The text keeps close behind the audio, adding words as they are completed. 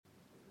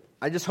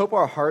I just hope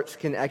our hearts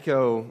can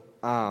echo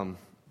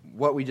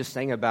what we just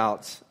sang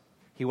about.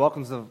 He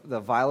welcomes the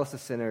vilest of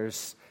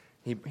sinners.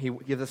 He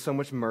gives us so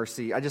much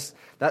mercy.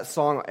 That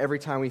song, every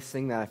time we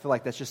sing that, I feel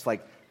like that's just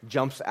like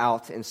jumps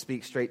out and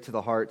speaks straight to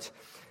the heart.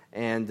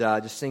 And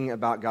just singing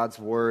about God's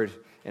word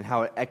and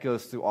how it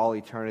echoes through all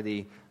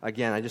eternity.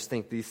 Again, I just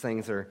think these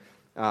things are,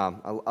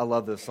 I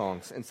love those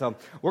songs. And so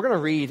we're going to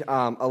read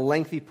a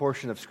lengthy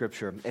portion of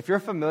Scripture. If you're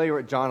familiar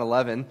with John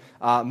 11,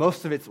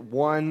 most of it's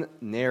one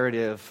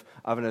narrative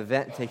of an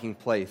event taking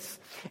place.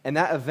 And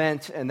that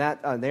event and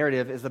that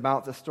narrative is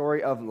about the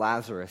story of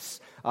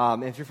Lazarus.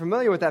 If you're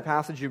familiar with that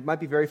passage, you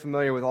might be very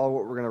familiar with all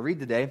what we're going to read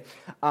today.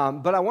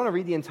 But I want to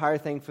read the entire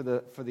thing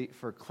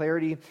for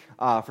clarity,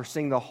 for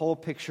seeing the whole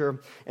picture.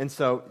 And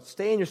so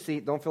stay in your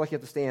seat. Don't feel like you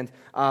have to stand.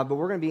 But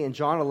we're going to be in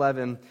John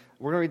 11.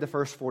 We're going to read the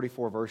first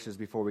 44 verses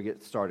before we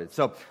get started.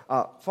 So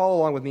follow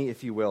along with me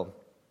if you will.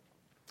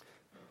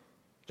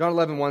 John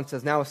 11:1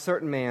 says, "Now a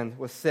certain man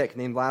was sick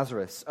named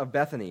Lazarus of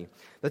Bethany,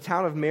 the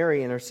town of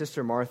Mary and her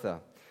sister Martha.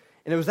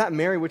 And it was that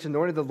Mary which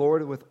anointed the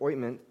Lord with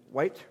ointment,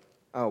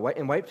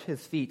 and wiped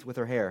his feet with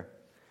her hair,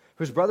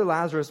 whose brother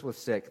Lazarus was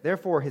sick.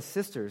 Therefore his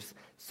sisters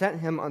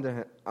sent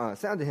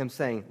unto him,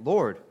 saying,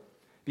 Lord,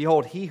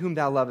 behold, he whom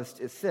thou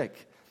lovest is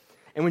sick.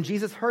 And when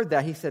Jesus heard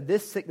that, he said,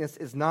 This sickness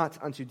is not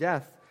unto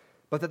death,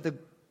 but for the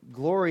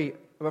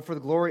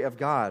glory of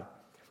God,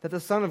 that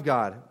the Son of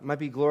God might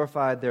be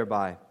glorified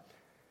thereby.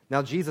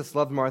 Now Jesus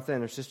loved Martha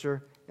and her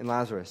sister and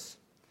Lazarus.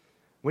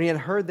 When he had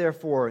heard,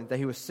 therefore, that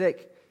he was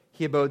sick,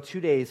 he abode 2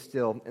 days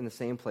still in the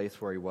same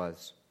place where he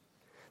was.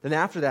 Then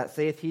after that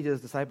saith he to his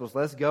disciples,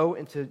 Let us go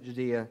into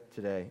Judea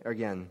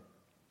again.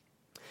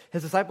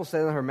 His disciples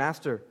said unto her,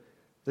 Master,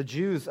 the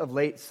Jews of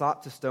late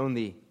sought to stone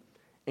thee,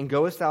 and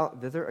goest thou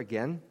thither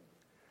again?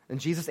 And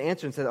Jesus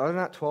answered and said, Are there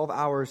not 12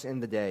 hours in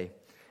the day?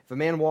 If a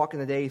man walk in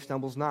the day, he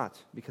stumbles not,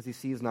 because he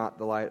sees not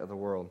the light of the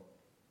world.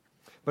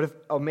 But if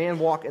a man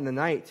walk in the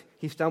night,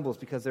 he stumbles,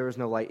 because there is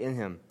no light in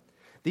him.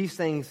 These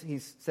things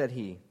said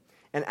he.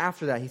 And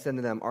after that he said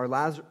to them,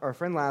 Our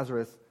friend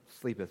Lazarus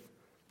sleepeth,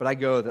 but I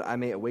go that I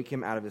may awake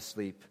him out of his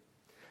sleep.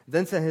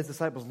 Then said his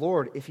disciples,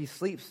 Lord, if he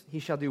sleeps, he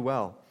shall do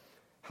well.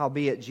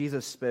 Howbeit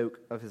Jesus spoke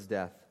of his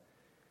death.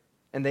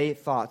 And they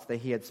thought that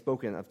he had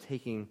spoken of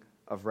taking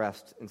of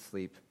rest and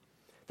sleep.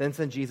 Then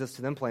said Jesus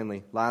to them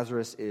plainly,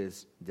 Lazarus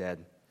is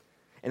dead.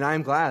 And I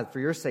am glad for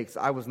your sakes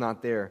I was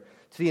not there,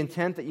 to the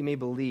intent that you may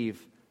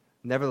believe.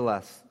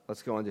 Nevertheless,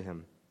 let's go unto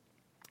him.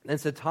 Then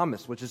said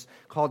Thomas, which is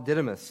called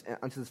Didymus,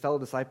 unto his fellow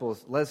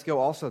disciples, Let us go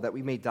also, that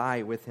we may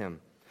die with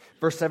him.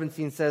 Verse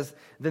 17 says,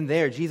 Then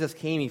there Jesus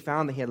came, he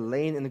found that he had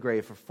lain in the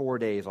grave for 4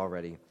 days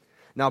already.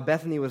 Now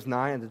Bethany was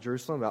nigh unto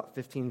Jerusalem, about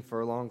 15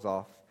 furlongs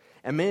off.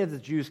 And many of the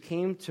Jews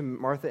came to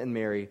Martha and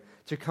Mary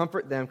to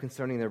comfort them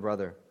concerning their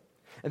brother.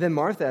 And then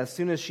Martha, as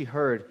soon as she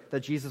heard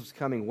that Jesus was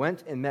coming,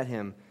 went and met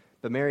him,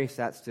 but Mary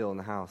sat still in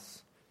the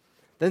house.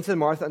 Then said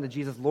Martha unto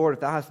Jesus, Lord,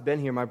 if thou hadst been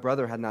here, my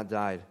brother had not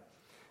died.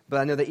 But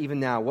I know that even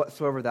now,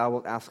 whatsoever thou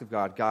wilt ask of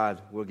God,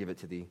 God will give it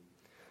to thee.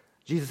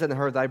 Jesus said to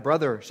her, Thy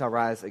brother shall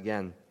rise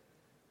again.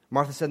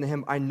 Martha said to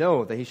him, I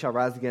know that he shall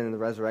rise again in the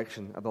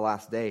resurrection of the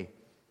last day.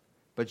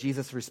 But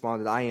Jesus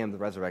responded, I am the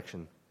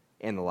resurrection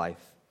and the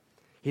life.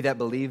 He that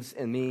believes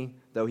in me,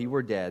 though he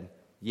were dead,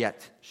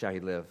 yet shall he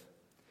live.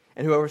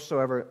 And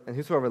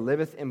whosoever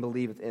liveth and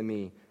believeth in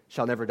me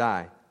shall never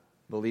die.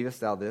 Believest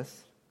thou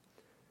this?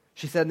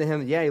 She said to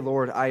him, Yea,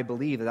 Lord, I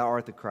believe that thou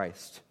art the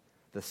Christ,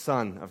 the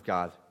Son of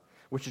God,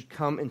 which should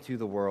come into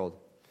the world.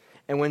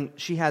 And when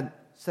she had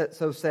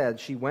so said,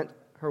 she went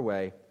her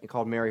way and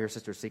called Mary her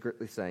sister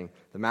secretly, saying,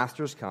 The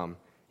Master is come,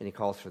 and he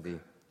calls for thee.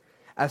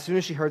 As soon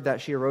as she heard that,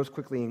 she arose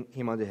quickly and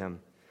came unto him.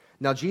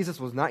 Now Jesus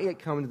was not yet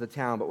come into the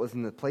town, but was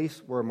in the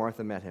place where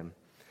Martha met him.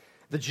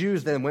 The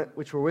Jews then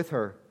which were with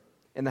her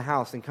in the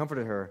house and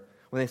comforted her.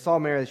 When they saw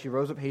Mary, she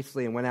rose up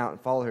hastily and went out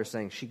and followed her,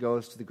 saying, She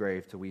goes to the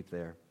grave to weep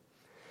there.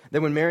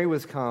 Then when Mary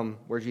was come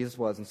where Jesus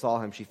was and saw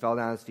him, she fell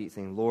down at his feet,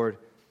 saying, Lord,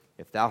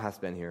 if thou hadst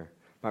been here,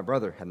 my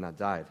brother had not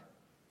died.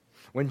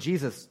 When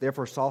Jesus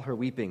therefore saw her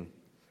weeping,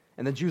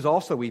 and the Jews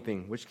also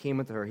weeping, which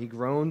came unto her, he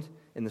groaned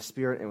in the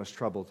spirit and was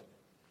troubled.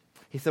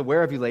 He said,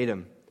 Where have you laid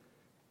him?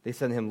 They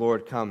said to him,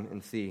 Lord, come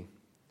and see.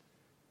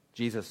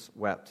 Jesus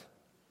wept.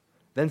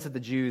 Then said the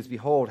Jews,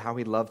 Behold, how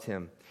he loved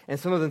him. And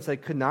some of them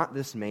said, Could not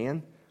this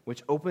man,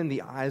 which opened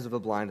the eyes of the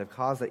blind, have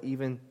caused that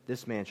even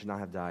this man should not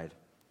have died?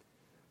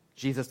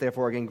 Jesus,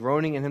 therefore, again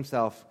groaning in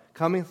himself,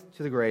 coming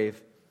to the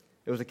grave,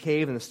 it was a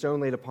cave and a stone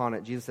laid upon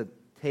it. Jesus said,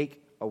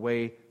 Take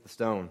away the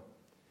stone.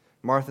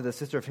 Martha, the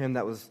sister of him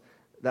that was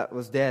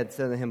dead,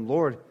 said to him,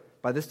 Lord,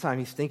 by this time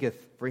he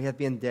stinketh, for he hath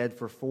been dead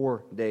for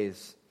 4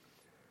 days.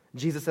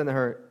 Jesus said to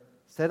her,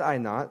 Said I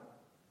not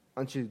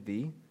unto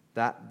thee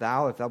that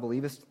thou, if thou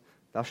believest,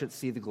 thou shouldst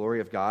see the glory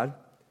of God?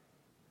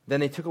 Then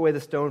they took away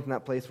the stone from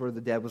that place where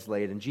the dead was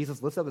laid. And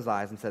Jesus lifted up his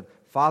eyes and said,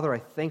 Father, I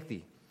thank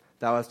thee,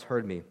 thou hast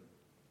heard me.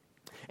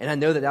 And I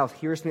know that thou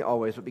hearest me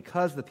always, but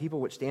because of the people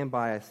which stand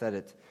by I said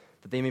it,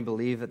 that they may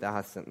believe that thou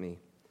hast sent me.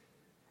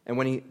 And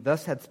when he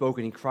thus had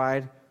spoken, he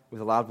cried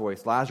with a loud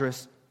voice,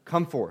 Lazarus,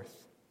 come forth.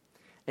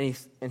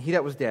 And he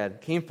that was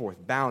dead came forth,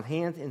 bound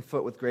hand and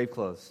foot with grave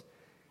clothes,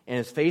 and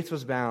his face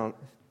was bound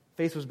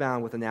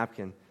with a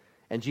napkin.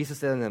 And Jesus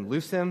said unto them,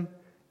 Loose him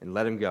and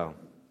let him go.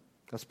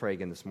 Let's pray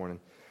again this morning.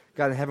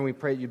 God in heaven, we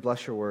pray that you'd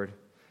bless your word.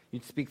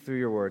 You'd speak through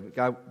your word.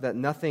 God, that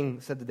nothing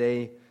said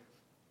today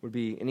would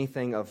be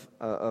anything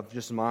of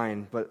just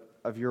mine, but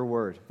of your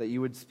word, that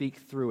you would speak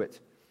through it.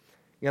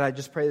 God, I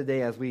just pray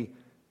today as we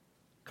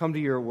come to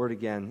your word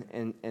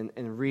again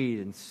and read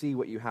and see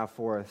what you have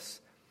for us,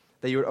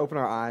 that you would open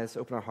our eyes,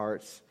 open our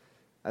hearts.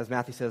 As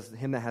Matthew says,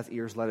 him that has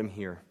ears, let him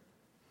hear.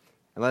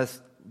 And let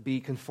us be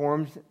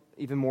conformed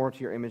even more to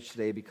your image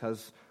today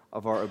because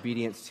of our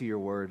obedience to your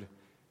word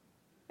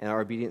and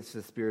our obedience to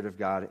the Spirit of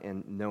God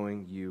and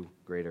knowing you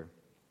greater.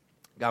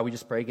 God, we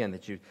just pray again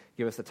that you'd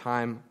give us a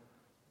time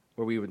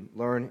where we would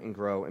learn and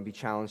grow and be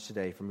challenged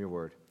today from your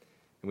word.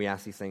 And we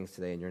ask these things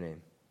today in your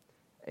name.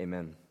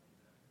 Amen.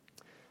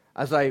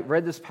 As I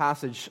read this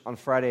passage on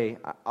Friday,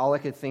 all I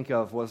could think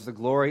of was the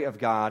glory of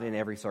God in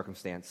every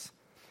circumstance.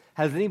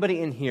 Has anybody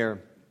in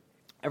here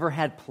ever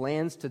had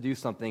plans to do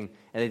something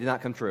and they did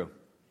not come true?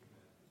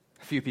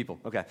 A few people.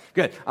 Okay,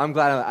 good. I'm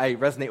glad I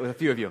resonate with a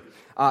few of you.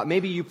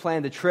 Maybe you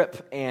planned a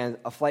trip and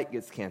a flight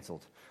gets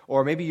canceled.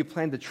 Or maybe you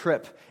planned a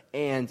trip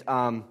and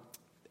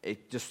you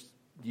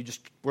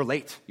just were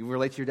late. You were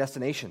late to your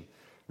destination.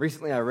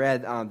 Recently I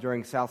read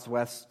during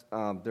Southwest,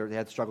 they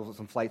had struggles with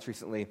some flights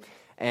recently,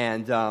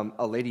 and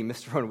a lady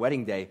missed her own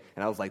wedding day,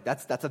 and I was like,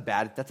 that's a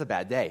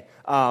bad day.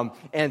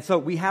 And so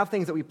we have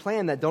things that we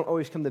plan that don't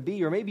always come to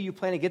be, or maybe you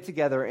plan to get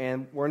together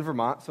and we're in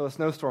Vermont, so a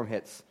snowstorm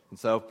hits, and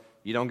so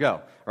you don't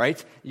go,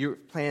 right? Your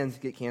plans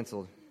get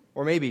canceled.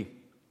 Or maybe,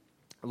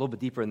 a little bit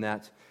deeper than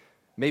that,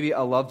 maybe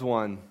a loved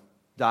one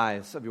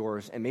dies of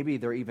yours, and maybe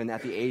they're even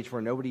at the age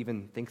where nobody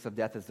even thinks of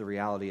death as the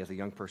reality as a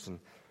young person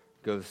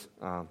goes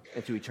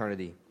into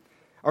eternity.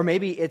 Or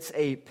maybe it's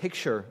a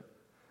picture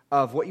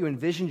of what you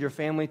envisioned your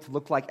family to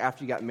look like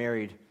after you got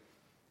married,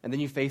 and then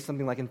you face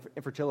something like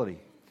infertility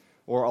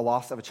or a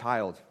loss of a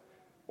child.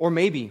 Or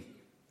maybe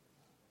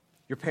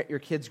your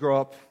kids grow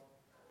up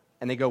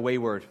and they go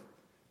wayward,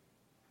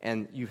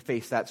 and you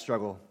face that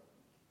struggle.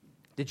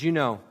 Did you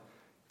know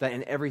that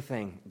in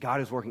everything,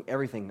 God is working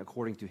everything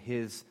according to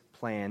his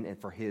plan and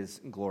for his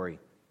glory?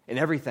 In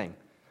everything.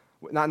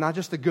 Not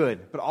just the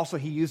good, but also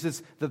he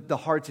uses the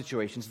hard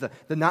situations,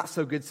 the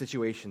not-so-good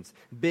situations.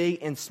 Big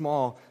and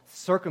small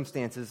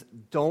circumstances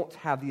don't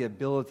have the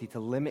ability to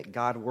limit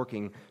God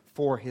working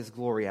for his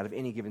glory out of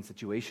any given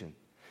situation.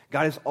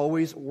 God is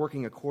always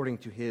working according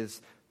to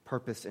his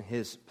purpose and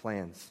his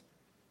plans.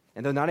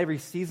 And though not every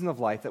season of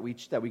life that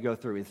we go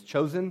through is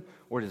chosen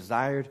or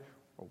desired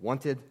or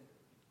wanted,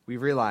 we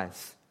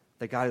realize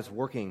that God is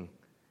working,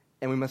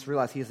 and we must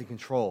realize he is in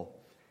control.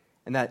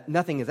 And that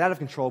nothing is out of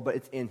control, but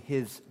it's in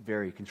his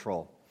very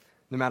control,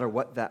 no matter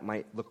what that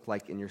might look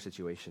like in your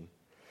situation.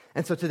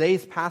 And so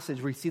today's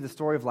passage, we see the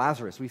story of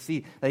Lazarus. We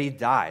see that he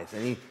dies,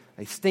 and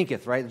he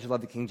stinketh, right? Did you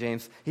love the King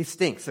James? He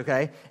stinks,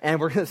 okay? And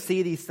we're going to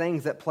see these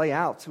things that play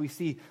out. So we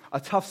see a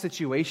tough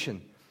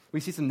situation.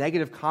 We see some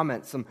negative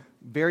comments, some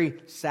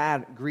very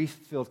sad,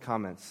 grief-filled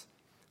comments,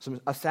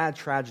 a sad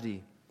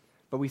tragedy.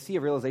 But we see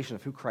a realization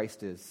of who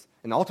Christ is.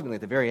 And ultimately,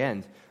 at the very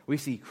end, we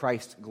see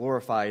Christ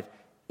glorified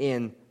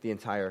in the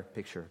entire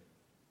picture.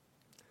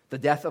 The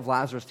death of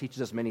Lazarus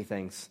teaches us many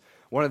things.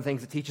 One of the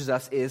things it teaches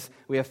us is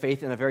we have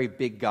faith in a very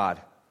big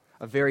God.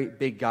 A very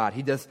big God.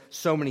 He does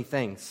so many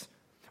things.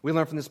 We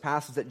learn from this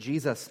passage that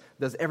Jesus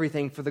does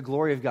everything for the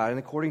glory of God and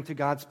according to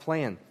God's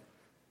plan.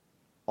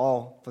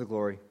 All for the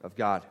glory of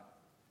God.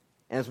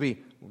 And as we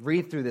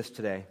read through this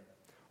today,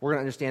 we're going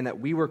to understand that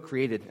we were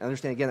created, and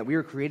understand again that we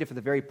were created for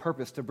the very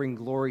purpose to bring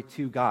glory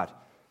to God.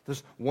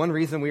 There's one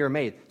reason we were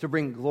made, to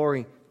bring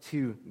glory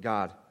to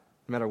God,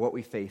 no matter what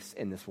we face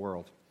in this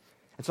world.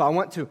 And so I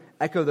want to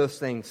echo those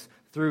things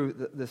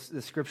through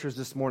the scriptures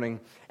this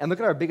morning and look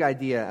at our big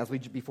idea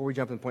before we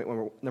jump in point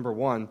number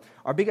one.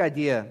 Our big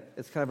idea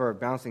is kind of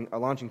our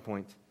launching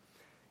point.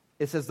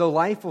 It says, though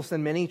life will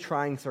send many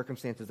trying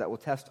circumstances that will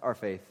test our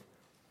faith,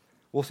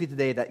 we'll see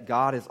today that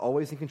God is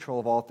always in control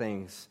of all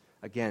things,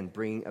 again,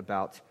 bringing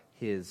about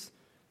his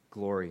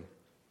glory.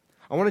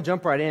 I want to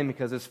jump right in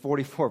because there's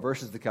 44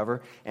 verses to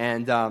cover,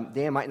 and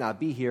Dan might not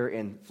be here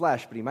in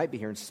flesh, but he might be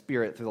here in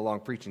spirit through the long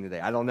preaching today.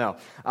 I don't know.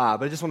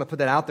 But I just want to put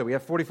that out there. We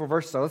have 44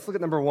 verses, so let's look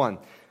at number one,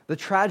 the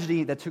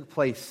tragedy that took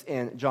place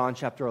in John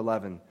chapter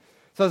 11.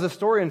 So as the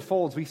story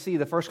unfolds, we see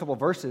the first couple of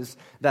verses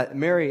that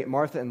Mary,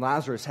 Martha, and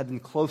Lazarus had been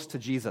close to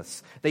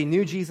Jesus. They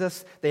knew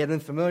Jesus, they had been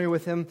familiar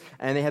with him,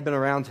 and they had been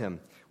around him.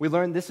 We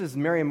learned this is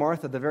Mary and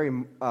Martha, the very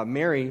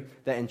Mary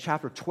that in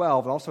chapter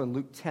 12, and also in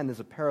Luke 10,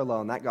 there's a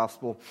parallel in that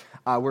gospel,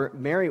 where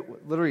Mary,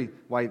 literally,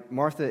 while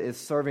Martha is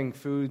serving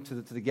food to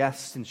the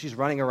guests, and she's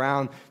running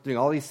around doing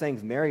all these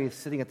things, Mary is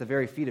sitting at the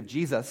very feet of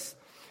Jesus,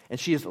 and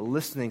she is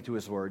listening to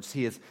his words.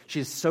 She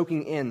is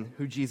soaking in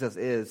who Jesus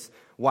is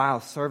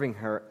while serving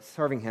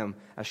him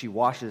as she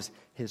washes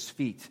his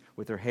feet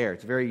with her hair.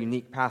 It's a very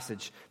unique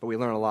passage, but we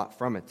learn a lot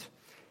from it.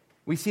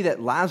 we see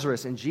that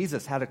Lazarus and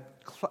Jesus had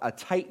a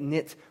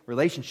tight-knit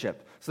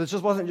relationship. So this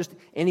just wasn't just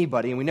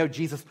anybody, and we know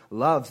Jesus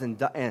loves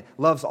and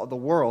loves all the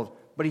world,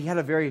 but he had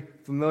a very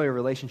familiar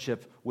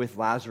relationship with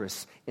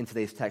Lazarus. In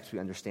today's text, we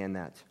understand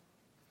that.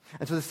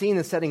 And so the scene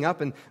is setting up,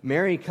 and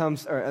Mary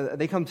comes, or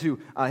they come to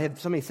have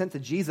somebody sent to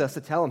Jesus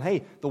to tell him,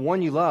 hey, the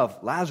one you love,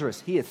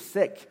 Lazarus, he is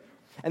sick.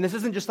 And this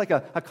isn't just like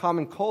a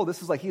common cold.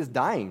 This is like he is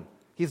dying.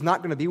 He's not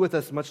going to be with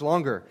us much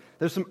longer.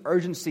 There's some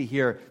urgency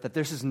here that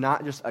this is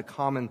not just a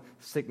common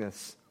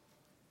sickness.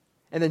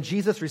 And then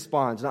Jesus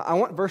responds. Now, I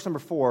want verse number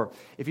 4.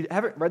 If you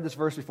haven't read this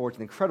verse before, it's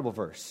an incredible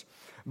verse.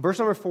 Verse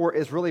number 4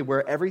 is really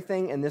where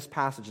everything in this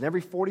passage, in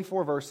every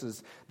 44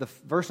 verses, the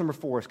verse number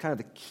 4 is kind of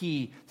the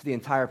key to the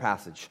entire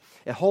passage.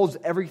 It holds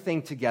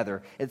everything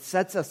together. It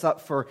sets us up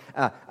for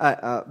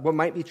what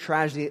might be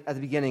tragedy at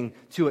the beginning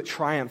to a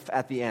triumph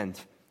at the end.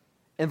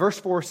 And verse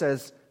 4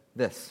 says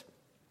this,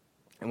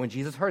 and when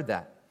Jesus heard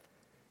that,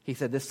 he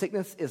said, this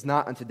sickness is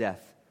not unto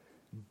death,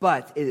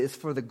 but it is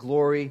for the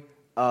glory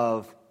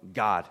of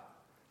God,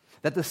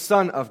 that the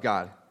Son of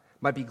God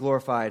might be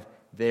glorified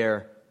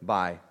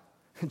thereby.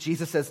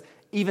 Jesus says,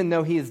 even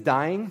though he is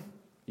dying,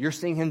 you're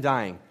seeing him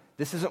dying.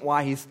 This isn't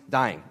why he's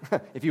dying,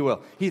 if you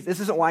will.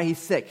 This isn't why he's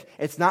sick.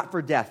 It's not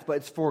for death, but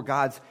it's for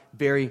God's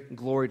very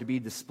glory to be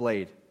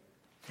displayed.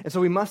 And so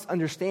we must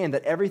understand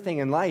that everything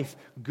in life,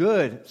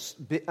 good,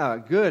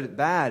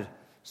 bad,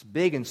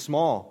 big and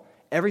small,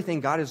 everything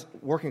God is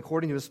working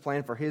according to his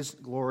plan for his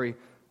glory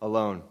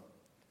alone.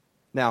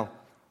 Now,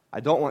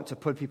 I don't want to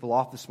put people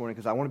off this morning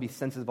because I want to be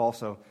sensitive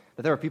also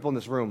that there are people in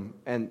this room,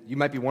 and you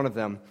might be one of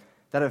them,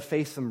 that have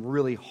faced some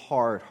really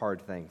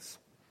hard things.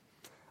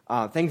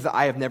 Things that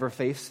I have never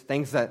faced,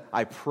 things that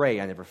I pray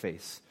I never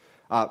face.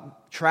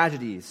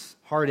 Tragedies,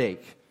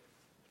 heartache,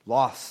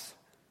 loss,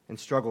 and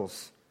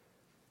struggles.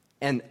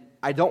 And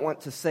I don't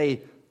want to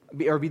say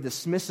or be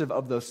dismissive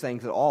of those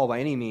things at all by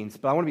any means,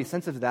 but I want to be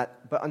sensitive to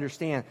that, but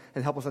understand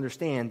and help us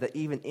understand that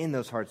even in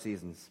those hard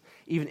seasons,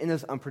 even in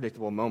those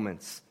unpredictable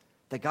moments,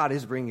 that God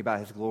is bringing about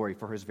his glory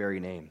for his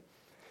very name.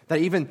 That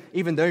even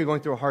though you're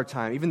going through a hard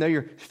time, even though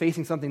you're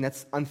facing something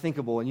that's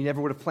unthinkable and you never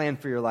would have planned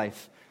for your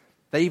life,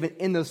 that even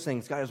in those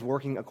things, God is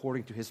working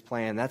according to his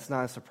plan. That's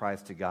not a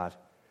surprise to God,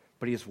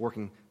 but he is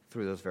working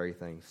through those very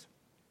things.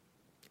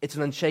 It's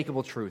an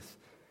unshakable truth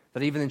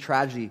that even in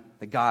tragedy,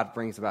 that God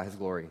brings about his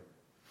glory.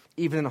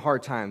 Even in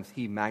hard times,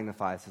 he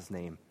magnifies his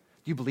name.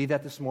 Do you believe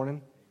that this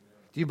morning?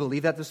 Do you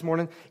believe that this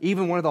morning?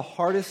 Even one of the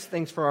hardest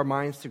things for our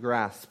minds to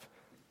grasp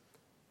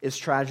is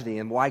tragedy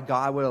and why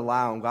God would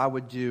allow and God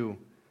would do.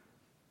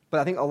 But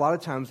I think a lot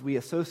of times we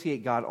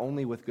associate God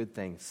only with good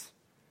things.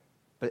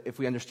 But if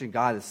we understand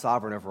God is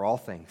sovereign over all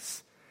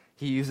things,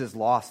 he uses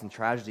loss and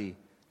tragedy,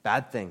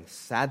 bad things,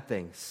 sad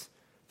things,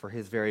 for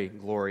his very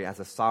glory as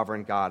a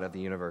sovereign God of the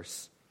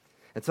universe.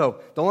 And so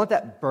don't let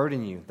that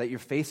burden you, that you're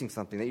facing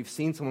something, that you've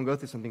seen someone go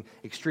through something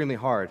extremely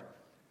hard.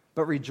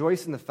 But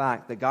rejoice in the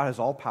fact that God has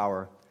all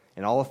power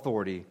and all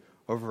authority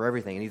over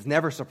everything. And he's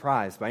never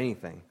surprised by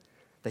anything,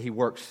 that he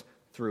works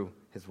through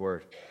his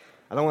word.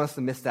 I don't want us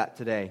to miss that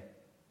today.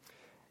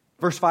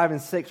 Verse 5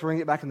 and 6, we're going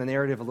to get back in the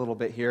narrative a little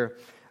bit here,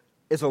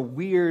 is a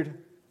weird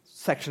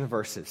section of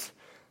verses.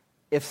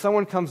 If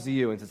someone comes to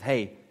you and says,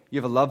 hey,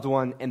 you have a loved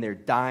one and they're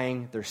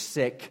dying, they're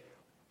sick,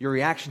 your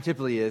reaction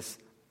typically is,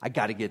 I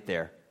got to get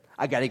there.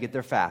 I got to get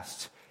there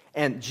fast.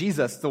 And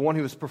Jesus, the one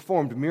who has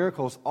performed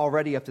miracles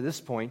already up to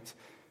this point,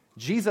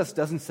 Jesus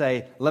doesn't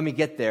say, let me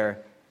get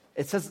there.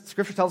 It says,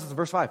 Scripture tells us in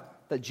verse 5,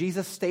 that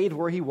Jesus stayed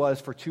where he was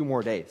for 2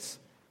 more days.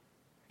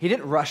 He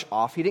didn't rush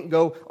off. He didn't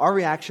go, our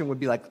reaction would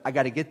be like, I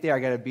got to get there, I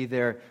got to be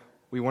there.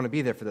 We want to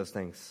be there for those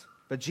things.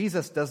 But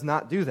Jesus does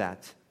not do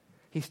that.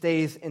 He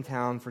stays in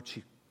town for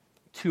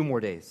 2 more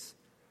days.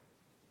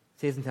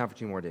 Stays in town for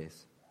 2 more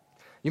days.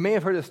 You may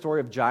have heard the story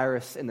of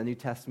Jairus in the New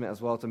Testament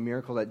as well. It's a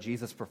miracle that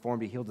Jesus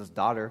performed. He healed his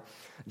daughter.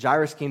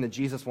 Jairus came to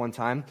Jesus one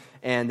time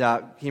and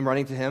came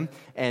running to him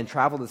and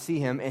traveled to see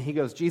him. And he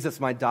goes,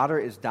 Jesus, my daughter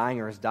is dying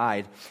or has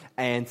died,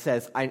 and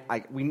says,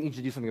 we need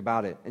to do something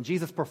about it. And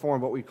Jesus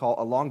performed what we call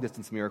a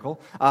long-distance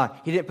miracle.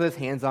 He didn't put his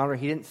hands on her.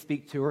 He didn't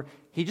speak to her.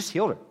 He just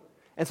healed her.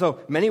 And so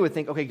many would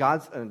think, okay,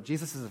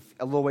 Jesus is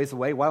a little ways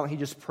away. Why don't he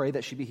just pray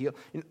that she be healed?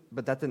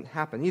 But that didn't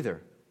happen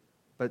either.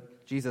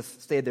 But Jesus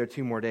stayed there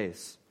 2 more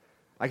days.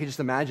 I could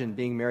just imagine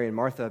being Mary and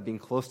Martha, being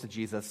close to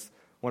Jesus,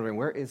 wondering,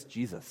 where is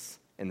Jesus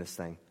in this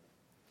thing?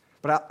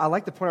 But I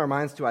like to point our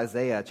minds to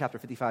Isaiah chapter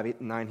 55, 8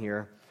 and 9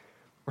 here,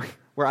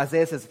 where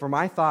Isaiah says, for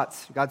my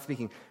thoughts, God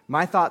speaking,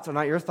 my thoughts are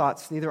not your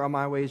thoughts, neither are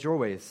my ways your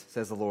ways,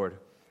 says the Lord.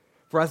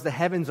 For as the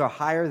heavens are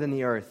higher than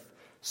the earth,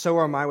 so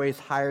are my ways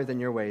higher than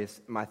your ways,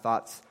 and my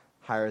thoughts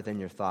higher than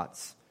your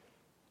thoughts.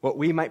 What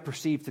we might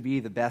perceive to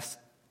be the best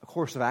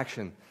course of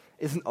action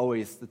isn't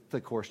always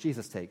the course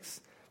Jesus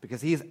takes, because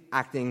he's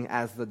acting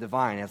as the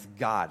divine, as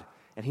God,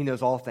 and he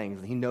knows all things,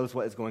 and he knows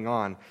what is going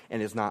on,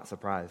 and is not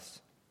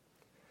surprised.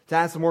 To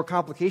add some more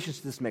complications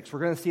to this mix,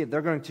 we're going to see that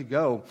they're going to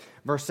go,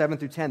 verse 7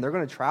 through 10, they're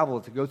going to travel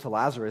to go to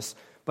Lazarus,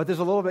 But there's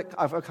a little bit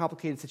of a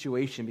complicated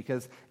situation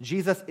because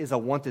Jesus is a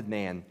wanted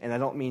man, and I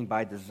don't mean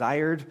by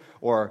desired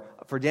or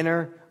for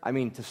dinner, I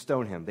mean to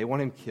stone him. They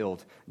want him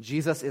killed.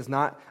 Jesus is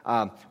not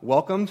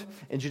welcomed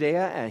in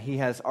Judea, and he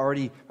has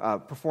already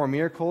performed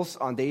miracles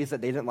on days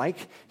that they didn't like.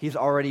 He's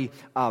already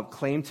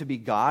claimed to be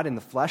God in the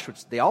flesh,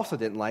 which they also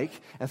didn't like.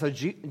 And so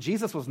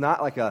Jesus was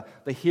not like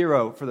the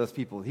hero for those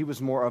people. He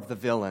was more of the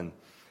villain.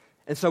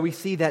 And so we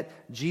see that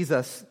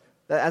Jesus,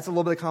 that's a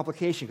little bit of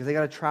complication because they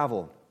got to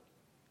travel.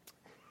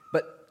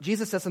 But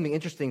Jesus says something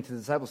interesting to the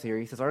disciples here.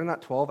 He says, are there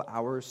not 12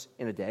 hours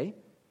in a day?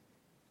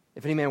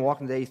 If any man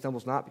walk in the day, he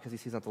stumbles not because he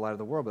sees not the light of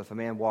the world. But if a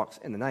man walks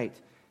in the night,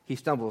 he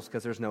stumbles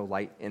because there's no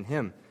light in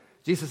him.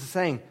 Jesus is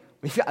saying,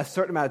 we've got a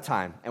certain amount of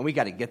time, and we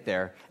got to get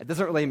there. It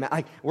doesn't really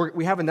matter.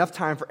 We have enough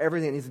time for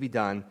everything that needs to be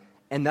done,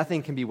 and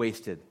nothing can be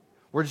wasted.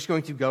 We're just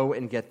going to go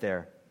and get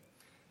there.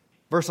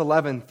 Verse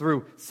 11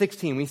 through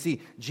 16, we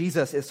see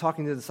Jesus is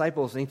talking to the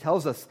disciples, and he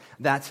tells us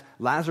that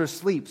Lazarus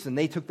sleeps, and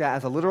they took that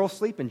as a literal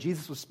sleep, and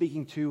Jesus was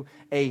speaking to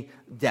a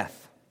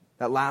death,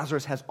 that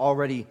Lazarus has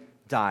already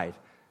died.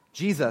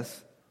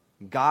 Jesus,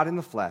 God in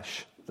the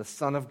flesh, the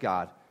Son of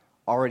God,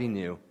 already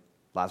knew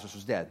Lazarus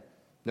was dead.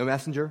 No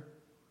messenger,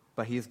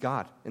 but he is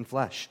God in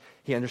flesh.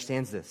 He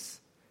understands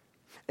this.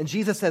 And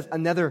Jesus says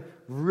another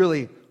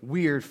really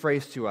weird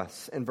phrase to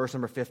us in verse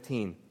number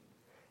 15.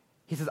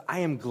 He says, I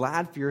am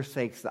glad for your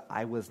sakes that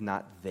I was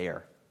not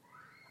there.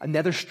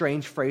 Another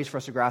strange phrase for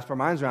us to grasp our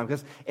minds around,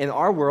 because in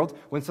our world,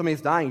 when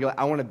somebody's dying, you're like,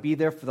 I want to be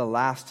there for the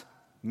last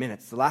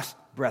minutes, the last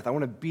breath. I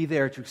want to be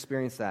there to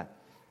experience that.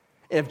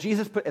 And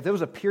if there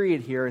was a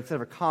period here instead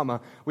of a comma,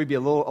 we'd be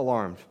a little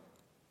alarmed.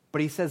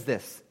 But he says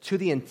this, to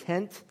the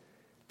intent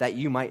that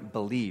you might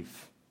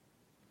believe.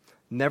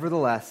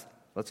 Nevertheless,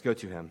 let's go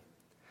to him.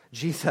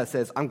 Jesus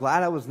says, I'm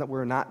glad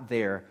we're not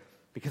there,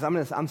 because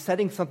I'm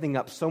setting something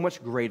up so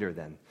much greater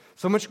than,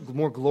 so much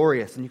more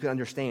glorious than you can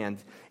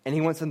understand. And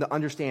he wants them to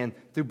understand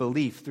through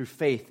belief, through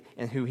faith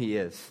in who he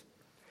is.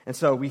 And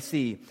so we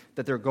see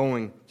that they're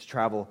going to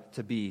travel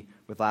to be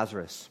with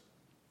Lazarus.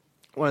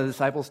 One of the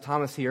disciples,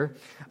 Thomas here,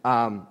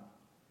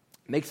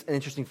 makes an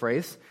interesting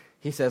phrase.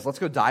 He says, let's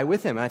go die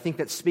with him. And I think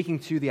that's speaking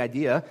to the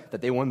idea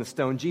that they wanted to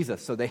stone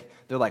Jesus. So they're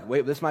like,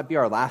 wait, this might be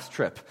our last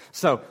trip.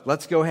 So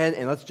let's go ahead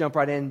and let's jump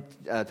right in.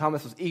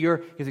 Thomas was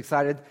eager, he was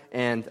excited,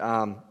 and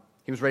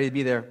he was ready to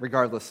be there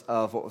regardless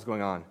of what was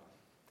going on.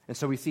 And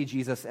so we see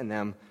Jesus and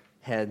them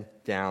head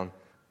down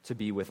to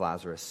be with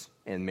Lazarus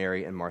and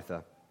Mary and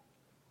Martha.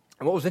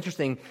 And what was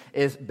interesting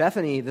is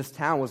Bethany, this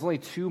town, was only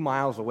 2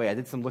 miles away. I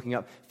did some looking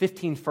up,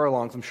 15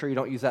 furlongs. I'm sure you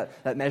don't use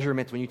that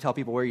measurement when you tell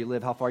people where you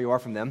live, how far you are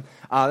from them.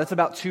 That's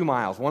about 2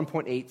 miles,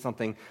 1.8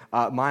 something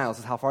miles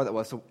is how far that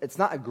was. So it's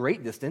not a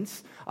great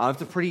distance.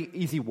 It's a pretty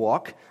easy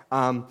walk.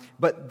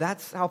 But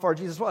that's how far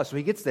Jesus was. So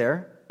he gets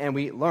there, and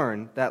we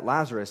learn that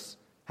Lazarus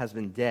has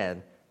been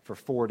dead for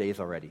 4 days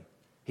already.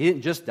 He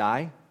didn't just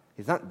die.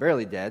 He's not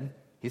barely dead.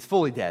 He's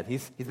fully dead.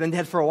 He's been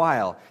dead for a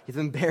while. He's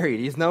been buried.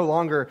 He's no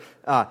longer...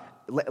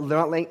 They're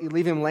not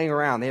leave him laying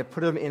around. They have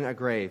put him in a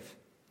grave.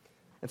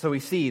 And so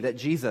we see that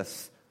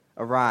Jesus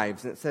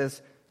arrives, and it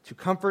says, to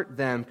comfort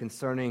them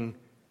concerning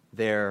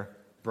their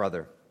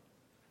brother.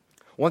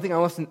 One thing I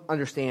want to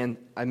understand,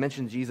 I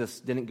mentioned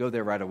Jesus didn't go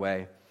there right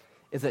away,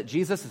 is that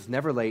Jesus is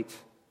never late,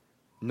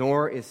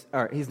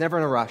 he's never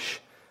in a rush,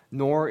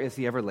 nor is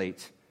he ever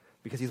late,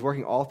 because he's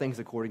working all things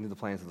according to the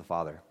plans of the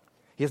Father.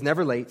 He is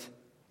never late,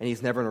 and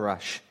he's never in a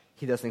rush.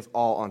 He does things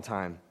all on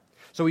time.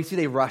 So we see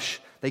they rush.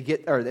 They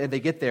get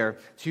there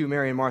to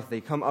Mary and Martha. They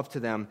come up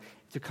to them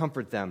to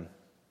comfort them.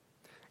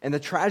 And the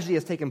tragedy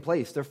has taken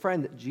place. Their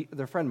friend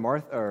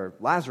Martha, or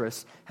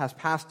Lazarus, has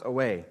passed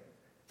away.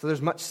 So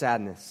there's much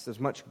sadness. There's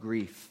much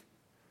grief.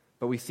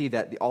 But we see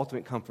that the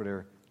ultimate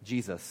comforter,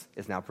 Jesus,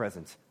 is now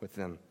present with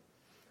them.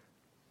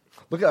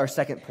 Look at our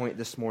second point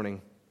this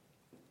morning.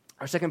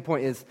 Our second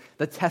point is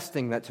the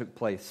testing that took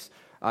place.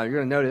 You're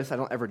going to notice, I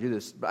don't ever do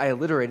this, but I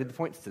alliterated the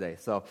points today.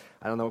 So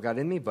I don't know what got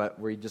in me, but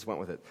we just went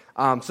with it.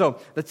 So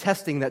the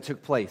testing that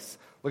took place,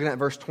 looking at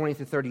verse 20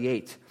 through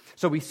 38.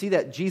 So we see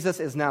that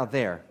Jesus is now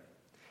there.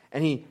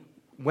 And they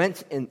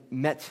went and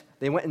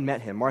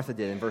met him. Martha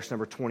did in verse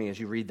number 20 as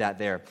you read that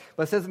there.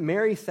 But it says,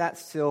 Mary sat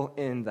still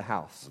in the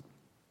house.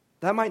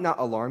 That might not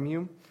alarm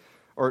you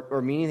or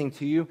mean anything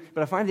to you,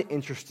 but I find it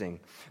interesting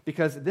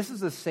because this is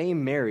the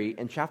same Mary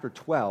in chapter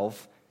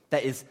 12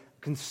 that is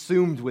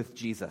consumed with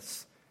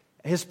Jesus.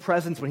 His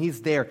presence, when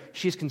he's there,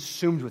 she's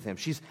consumed with him.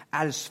 She's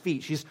at his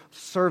feet. She's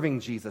serving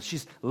Jesus.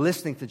 She's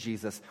listening to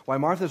Jesus. While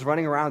Martha's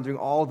running around doing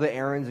all the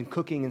errands and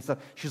cooking and stuff,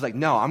 she's like,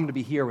 no, I'm going to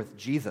be here with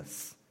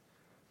Jesus.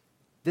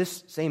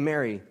 This same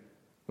Mary,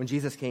 when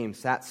Jesus came,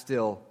 sat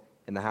still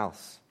in the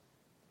house.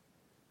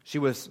 She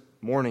was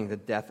mourning the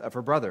death of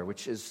her brother,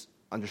 which is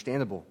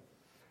understandable.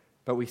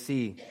 But we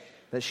see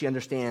that she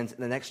understands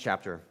in the next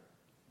chapter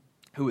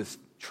who is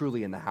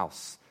truly in the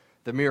house,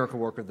 the miracle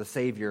worker, the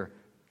Savior,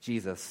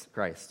 Jesus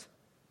Christ.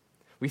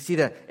 We see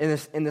that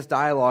in this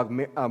dialogue,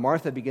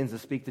 Martha begins to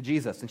speak to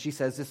Jesus, and she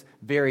says this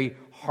very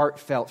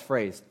heartfelt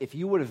phrase, if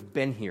you would have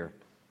been here,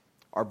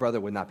 our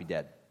brother would not be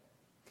dead.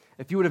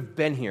 If you would have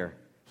been here,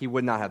 he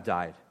would not have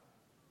died.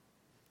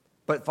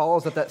 but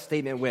follows up that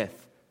statement with,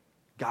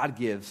 God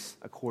gives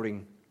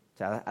according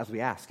to as we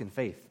ask in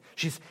faith.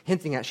 She's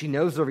hinting at, she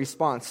knows the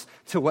response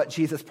to what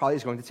Jesus probably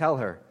is going to tell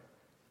her.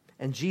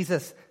 And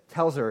Jesus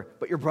tells her,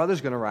 but your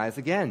brother's going to rise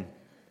again.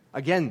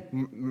 Again,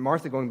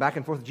 Martha going back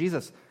and forth with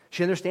Jesus.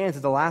 She understands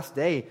at the last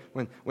day,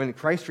 when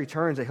Christ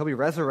returns, that he'll be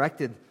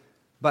resurrected.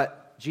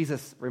 But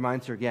Jesus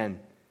reminds her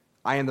again,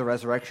 I am the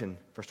resurrection,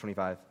 verse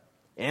 25,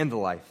 and the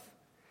life.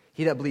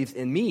 He that believes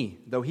in me,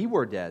 though he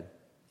were dead,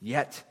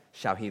 yet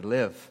shall he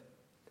live.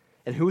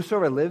 And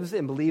whosoever lives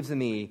and believes in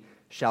me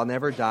shall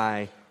never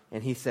die.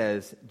 And he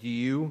says, do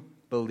you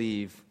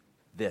believe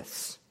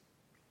this?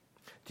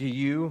 Do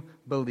you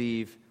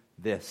believe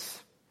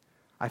this?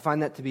 I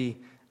find that to be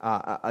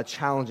a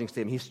challenging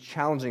statement. He's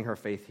challenging her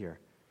faith here.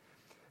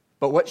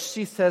 But what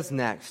she says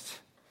next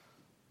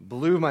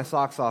blew my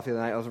socks off the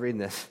other night. I was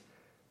reading this.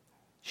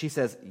 She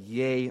says,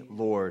 yea,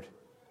 Lord,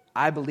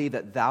 I believe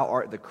that thou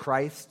art the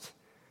Christ,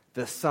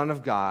 the Son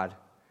of God,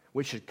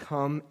 which should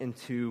come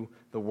into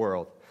the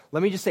world.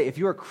 Let me just say, if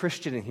you're a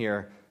Christian in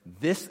here,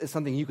 this is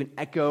something you can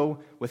echo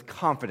with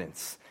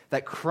confidence,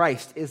 that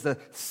Christ is the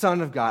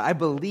Son of God. I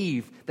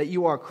believe that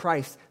you are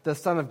Christ, the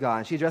Son of God.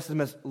 And she addresses him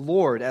as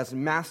Lord, as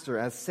Master,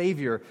 as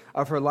Savior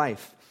of her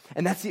life.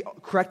 And that's the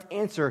correct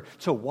answer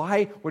to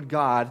why would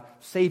God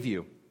save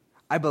you.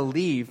 I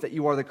believe that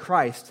you are the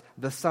Christ,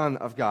 the Son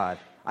of God.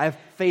 I have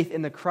faith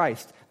in the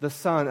Christ, the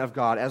Son of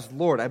God, as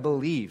Lord. I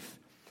believe.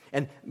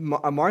 And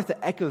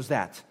Martha echoes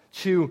that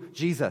to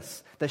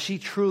Jesus, that she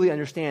truly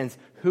understands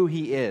who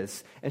he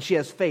is, and she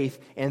has faith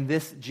in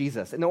this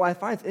Jesus. And what I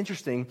find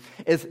interesting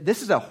is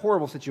this is a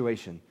horrible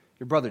situation.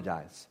 Your brother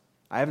dies.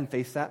 I haven't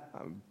faced that.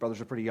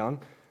 Brothers are pretty young.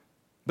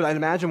 But I'd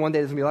imagine one day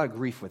there's going to be a lot of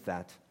grief with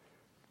that.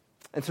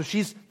 And so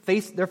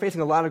they're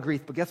facing a lot of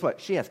grief, but guess what?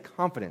 She has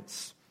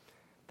confidence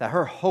that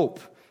her hope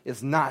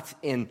is not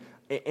in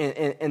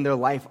their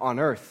life on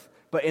earth,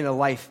 but in a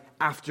life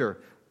after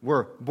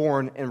we're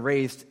born and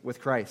raised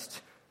with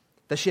Christ.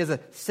 That she has a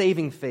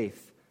saving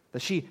faith,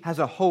 that she has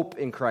a hope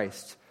in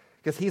Christ,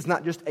 because he's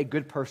not just a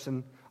good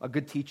person, a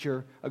good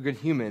teacher, a good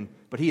human,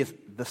 but he is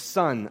the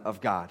Son of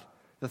God,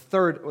 the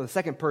third or the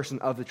second person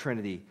of the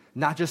Trinity,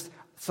 not just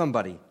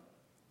somebody.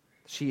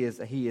 He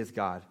is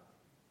God.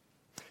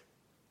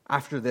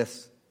 After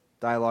this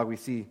dialogue, we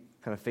see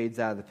kind of fades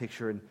out of the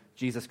picture, and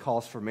Jesus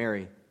calls for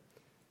Mary.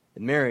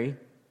 And Mary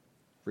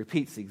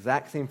repeats the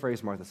exact same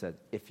phrase Martha said,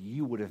 if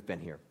you would have been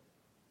here,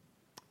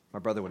 my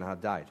brother would not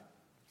have died.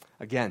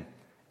 Again,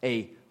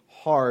 a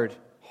hard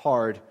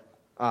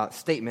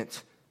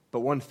statement, but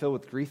one filled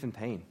with grief and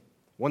pain.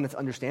 One that's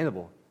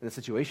understandable in the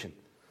situation.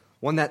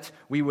 One that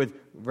we would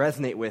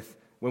resonate with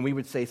when we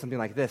would say something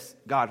like this,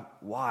 God,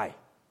 why?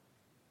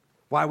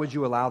 Why would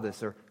you allow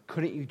this? Or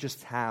couldn't you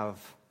just have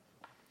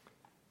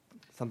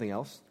something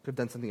else? Could have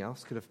done something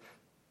else? Could have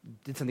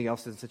did something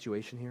else in the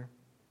situation here?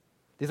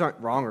 These aren't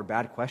wrong or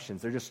bad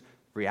questions. They're just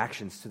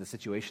reactions to the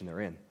situation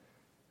they're in.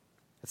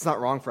 It's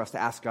not wrong for us to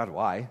ask God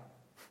why.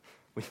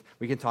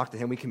 We can talk to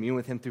him. We commune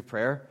with him through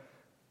prayer.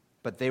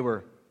 But they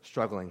were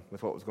struggling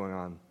with what was going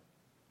on.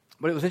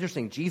 But it was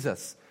interesting.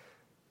 Jesus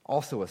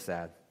also was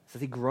sad. It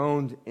says he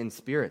groaned in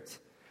spirit.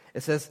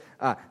 It says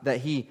that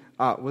he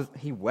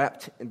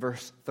wept in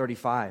verse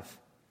 35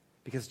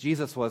 because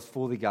Jesus was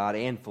fully God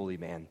and fully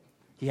man.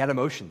 He had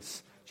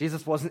emotions.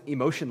 Jesus wasn't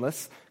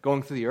emotionless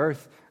going through the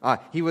earth.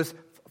 He was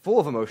full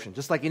of emotion,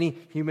 just like any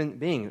human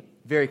being.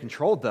 Very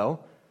controlled,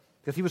 though,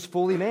 because he was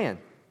fully man.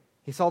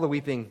 He saw the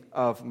weeping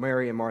of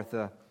Mary and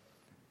Martha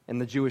and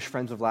the Jewish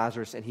friends of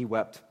Lazarus, and he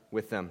wept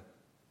with them.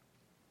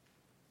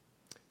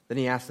 Then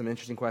he asked them an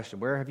interesting question.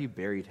 Where have you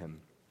buried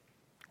him?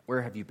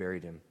 Where have you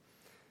buried him?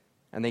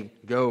 And they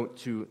go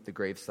to the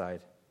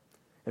graveside.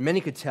 And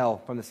many could tell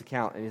from this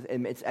account,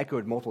 and it's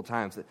echoed multiple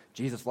times, that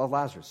Jesus loved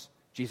Lazarus.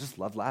 Jesus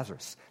loved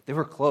Lazarus. They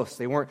were close.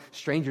 They weren't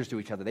strangers to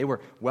each other. They were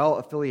well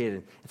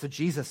affiliated. And so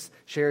Jesus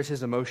shares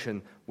his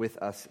emotion with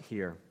us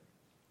here.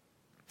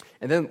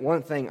 And then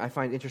one thing I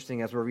find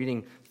interesting as we're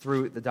reading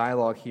through the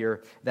dialogue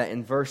here, that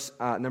in verse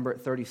number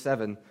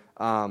 37,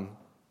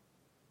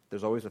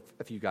 there's always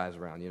a few guys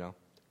around, you know.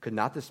 Could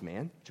not this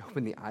man, which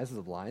opened the eyes of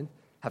the blind,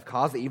 have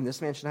caused that even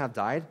this man should not have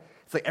died?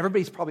 It's like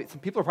some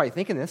people are probably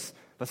thinking this,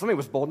 but somebody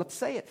was bold enough to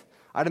say it.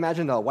 I'd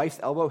imagine a wife's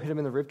elbow hit him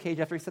in the rib cage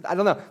after he said that. I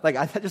don't know.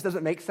 That just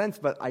doesn't make sense,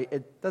 but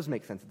it does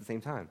make sense at the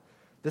same time.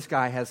 This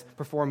guy has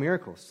performed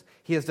miracles.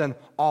 He has done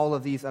all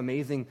of these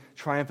amazing,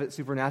 triumphant,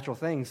 supernatural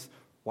things.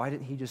 Why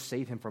didn't he just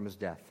save him from his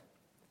death?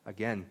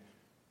 Again,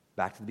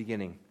 back to the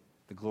beginning,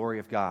 the glory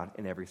of God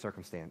in every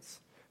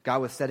circumstance.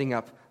 God was setting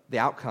up the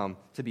outcome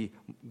to be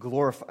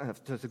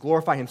to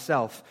glorify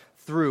himself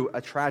through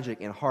a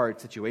tragic and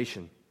hard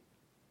situation.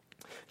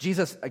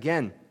 Jesus,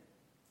 again,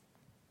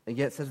 and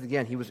yet it says it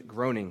again, he was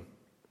groaning.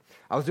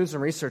 I was doing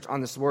some research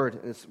on this word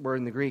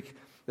in the Greek.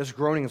 This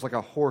groaning is like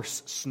a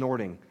horse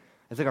snorting.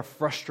 It's like a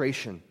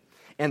frustration.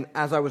 And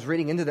as I was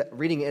reading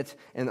it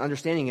and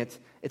understanding it,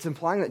 it's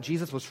implying that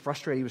Jesus was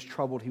frustrated, he was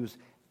troubled, he was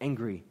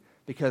angry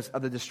because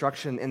of the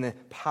destruction and the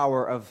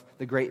power of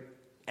the great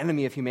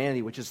enemy of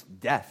humanity, which is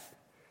death.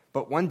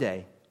 But one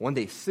day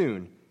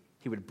soon,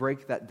 he would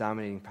break that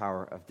dominating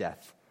power of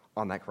death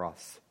on that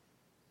cross.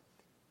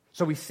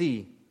 So we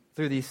see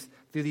through these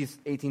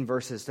 18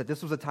 verses that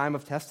this was a time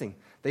of testing.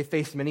 They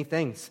faced many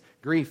things: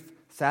 grief,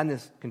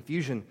 sadness,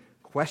 confusion,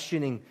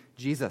 questioning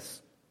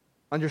Jesus,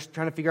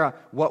 trying to figure out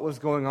what was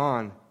going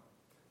on.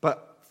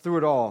 But through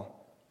it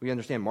all, we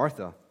understand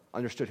Martha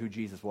understood who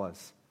Jesus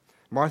was.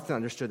 Martha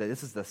understood that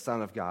this is the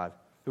Son of God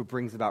who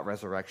brings about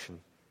resurrection.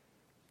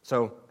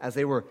 So as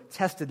they were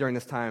tested during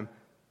this time,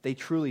 they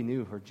truly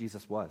knew who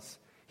Jesus was.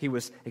 He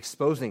was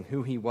exposing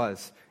who he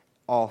was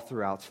all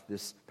throughout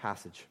this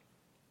passage.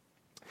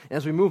 And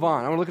as we move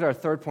on, I want to look at our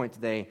third point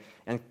today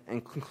and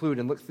conclude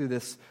and look through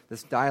this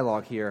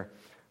dialogue here.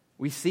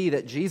 We see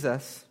that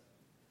Jesus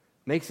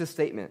makes this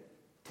statement: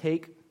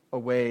 take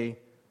away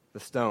the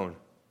stone.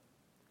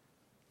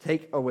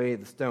 Take away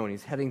the stone.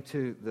 He's heading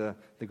to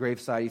the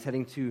graveside. He's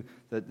heading to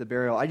the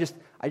burial. I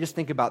just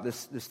think about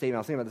this statement. I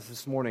was thinking about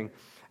this morning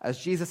as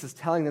Jesus is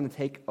telling them to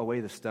take away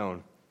the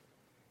stone.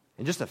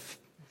 And just if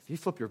you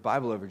flip your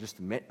Bible over just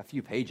a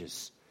few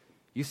pages,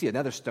 you see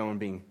another stone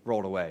being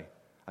rolled away,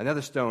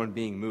 another stone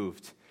being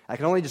moved. I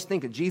can only just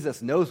think that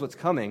Jesus knows what's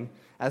coming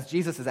as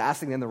Jesus is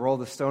asking them to roll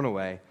the stone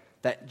away,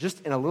 that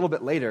just in a little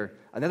bit later,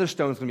 another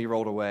stone is going to be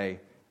rolled away,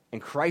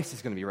 and Christ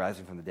is going to be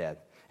rising from the dead.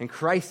 And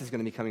Christ is going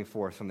to be coming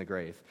forth from the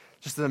grave.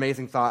 Just an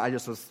amazing thought. I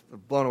just was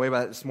blown away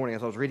by that this morning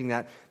as I was reading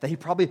that he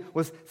probably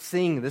was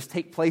seeing this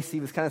take place. He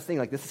was kind of saying,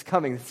 like, this is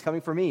coming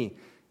for me,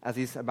 as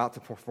he's about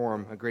to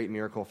perform a great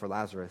miracle for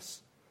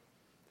Lazarus.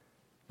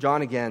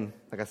 John, again,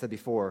 like I said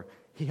before,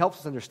 he helps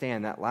us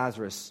understand that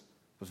Lazarus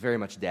was very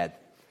much dead.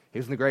 He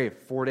was in the grave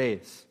 4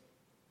 days,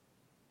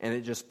 and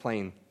it just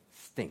plain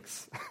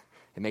stinks.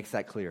 It makes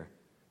that clear.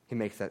 He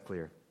makes that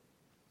clear.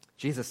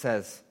 Jesus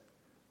says,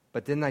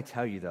 "But didn't I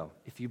tell you, though,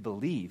 if you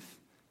believe,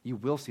 you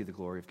will see the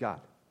glory of God."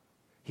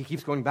 He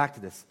keeps going back to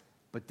this.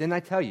 But didn't I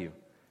tell you?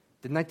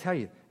 Didn't I tell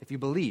you? If you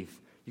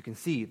believe, you can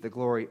see the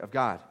glory of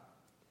God.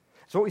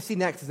 So what we see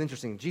next is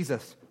interesting.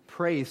 Jesus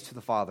prays to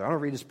the Father. I want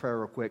to read his prayer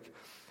real quick,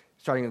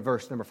 starting in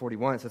verse number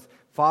 41. It says,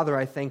 "Father,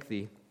 I thank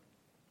thee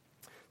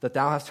that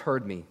thou hast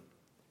heard me.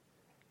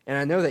 And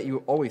I know that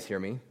you always hear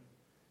me.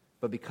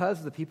 But because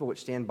of the people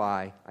which stand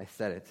by, I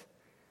said it,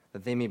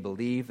 that they may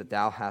believe that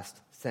thou hast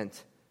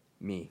sent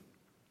me."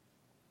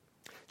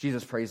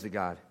 Jesus prays to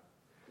God,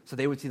 so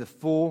they would see the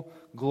full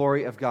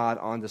glory of God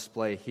on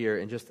display here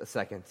in just a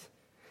second.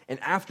 And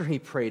after he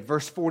prayed,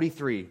 verse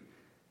 43,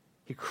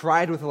 he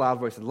cried with a loud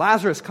voice,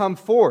 "Lazarus, come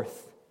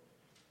forth."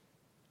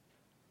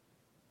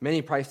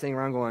 Many probably staying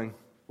around going,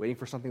 waiting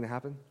for something to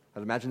happen.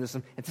 I'd imagine there's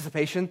some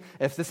anticipation.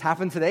 If this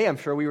happened today, I'm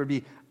sure we would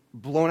be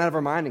blown out of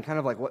our mind and kind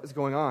of like, what is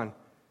going on?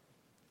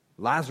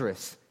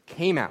 Lazarus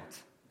came out,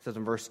 it says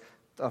in verse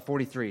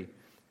 43.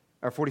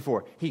 Or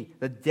 44,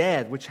 the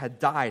dead which had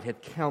died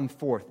had come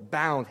forth,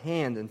 bound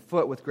hand and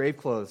foot with grave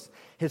clothes.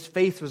 His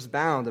face was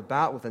bound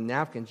about with a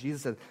napkin.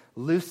 Jesus said,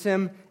 "Loose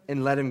him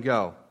and let him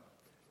go."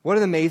 What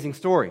an amazing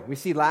story. We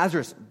see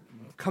Lazarus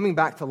coming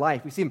back to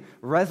life. We see him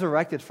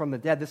resurrected from the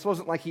dead. This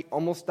wasn't like he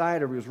almost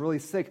died or he was really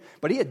sick,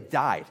 but he had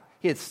died.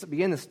 He had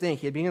begun to stink.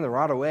 He had begun to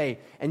rot away.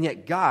 And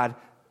yet God,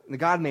 the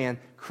God-man,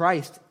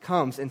 Christ,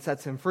 comes and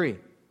sets him free.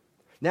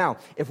 Now,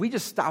 if we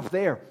just stop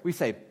there, we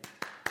say,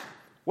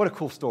 what a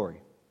cool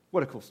story.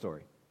 What a cool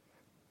story.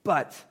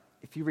 But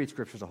if you read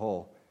Scripture as a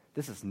whole,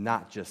 this is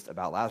not just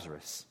about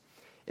Lazarus.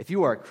 If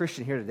you are a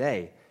Christian here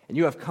today and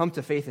you have come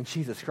to faith in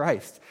Jesus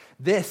Christ,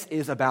 this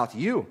is about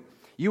you.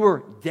 You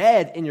were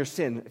dead in your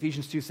sin,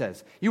 Ephesians 2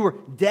 says. You were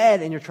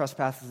dead in your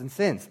trespasses and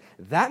sins.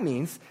 That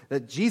means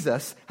that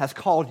Jesus has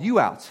called you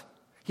out.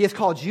 He has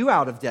called you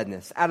out of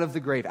deadness, out of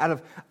the grave,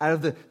 out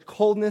of the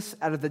coldness,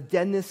 out of the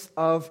deadness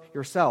of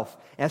yourself,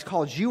 and has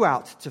called you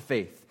out to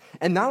faith.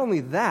 And not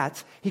only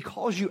that, he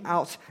calls you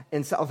out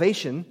in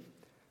salvation,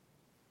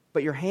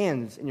 but your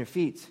hands and your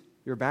feet,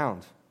 you're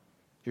bound.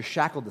 You're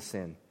shackled to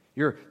sin.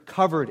 You're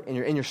covered and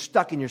you're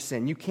stuck in your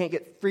sin. You can't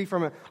get free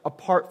from it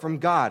apart from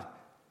God.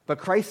 But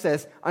Christ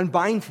says,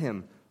 unbind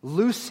him,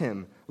 loose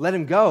him, let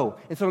him go.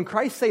 And so when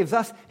Christ saves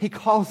us, he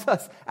calls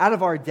us out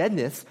of our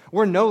deadness.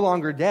 We're no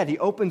longer dead. He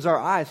opens our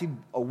eyes. He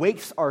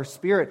awakes our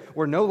spirit.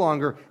 We're no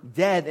longer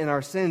dead in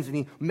our sins, and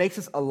he makes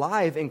us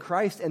alive in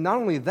Christ. And not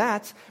only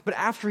that, but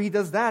after he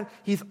does that,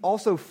 he's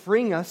also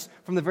freeing us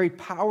from the very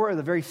power of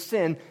the very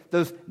sin,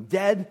 those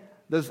dead,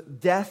 those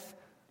death,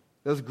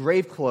 those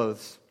grave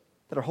clothes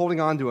that are holding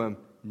on to him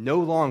no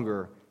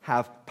longer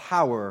have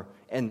power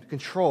and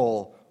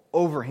control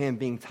over him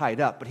being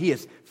tied up. But he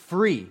is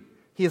free.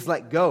 He is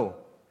let go.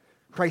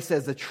 Christ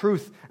says, the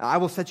truth, I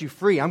will set you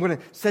free. I'm going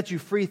to set you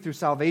free through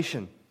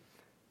salvation.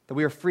 That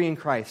we are free in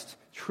Christ,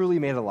 truly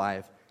made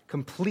alive,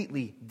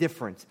 completely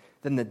different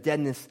than the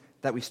deadness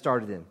that we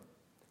started in.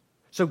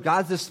 So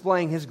God's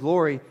displaying his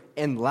glory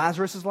in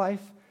Lazarus'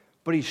 life,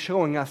 but he's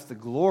showing us the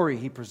glory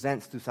he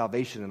presents through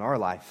salvation in our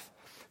life.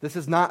 This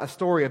is not a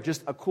story of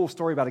just a cool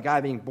story about a guy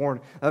being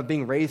born,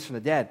 being raised from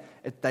the dead.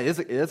 It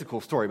is a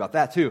cool story about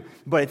that too,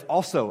 but it's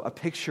also a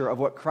picture of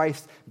what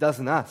Christ does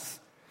in us.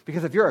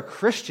 Because if you're a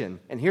Christian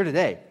and here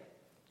today,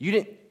 you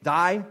didn't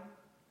die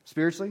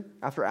spiritually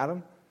after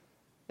Adam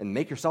and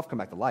make yourself come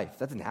back to life.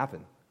 That didn't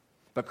happen.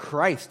 But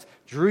Christ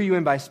drew you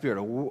in by Spirit,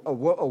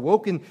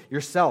 awoken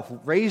yourself,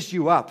 raised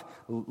you up,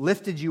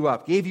 lifted you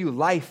up, gave you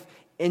life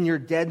in your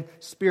dead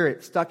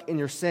spirit stuck in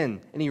your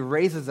sin, and he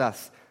raises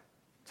us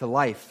to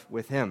life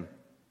with him.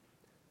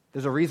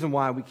 There's a reason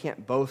why we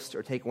can't boast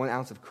or take 1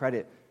 ounce of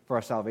credit for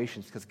our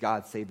salvation. It's because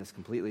God saved us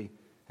completely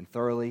and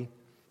thoroughly.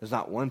 There's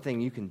not one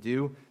thing you can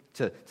do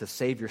to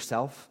save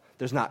yourself.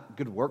 There's not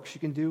good works you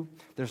can do.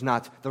 There's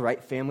not the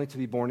right family to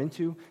be born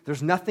into.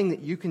 There's nothing that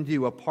you can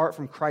do apart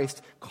from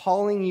Christ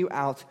calling you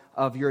out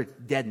of your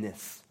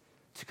deadness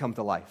to come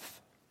to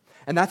life.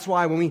 And that's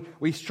why when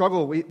we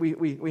struggle,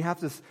 we have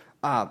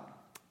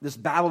this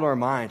battle in our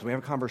minds. We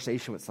have a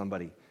conversation with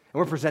somebody, and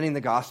we're presenting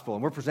the gospel,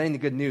 and we're presenting the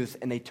good news,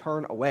 and they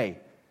turn away.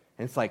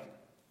 And it's like,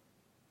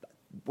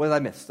 what did I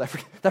miss? Did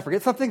I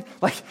forget something?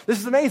 Like, this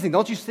is amazing,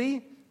 don't you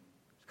see?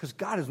 Because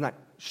God has not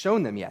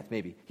shown them yet,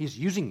 maybe. He's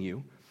using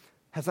you,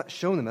 has not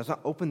shown them, has not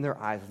opened their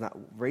eyes, has not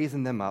raised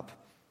them up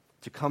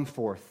to come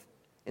forth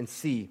and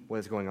see what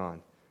is going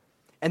on.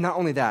 And not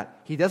only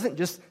that, he doesn't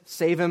just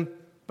save him,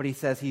 but he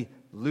says he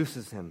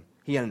looses him.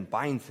 He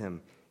unbinds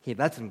him. He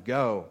lets him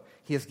go.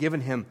 He has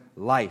given him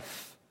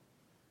life.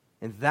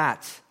 And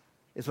that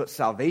is what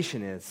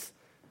salvation is.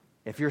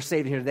 If you're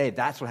saved here today,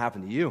 that's what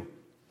happened to you.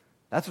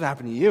 That's what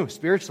happened to you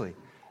spiritually.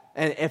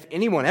 And if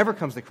anyone ever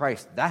comes to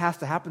Christ, that has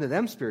to happen to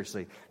them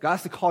spiritually. God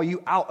has to call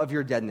you out of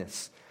your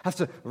deadness, has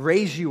to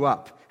raise you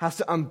up, has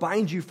to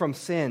unbind you from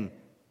sin,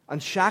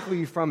 unshackle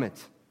you from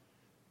it,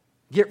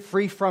 get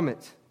free from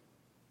it.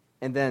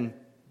 And then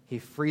he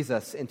frees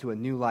us into a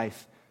new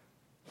life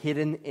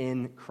hidden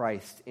in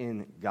Christ,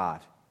 in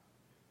God.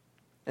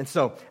 And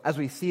so, as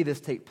we see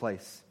this take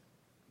place,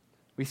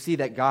 we see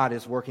that God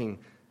is working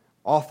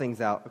all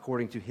things out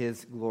according to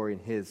his glory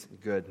and his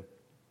good.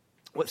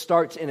 What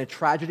starts in a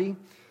tragedy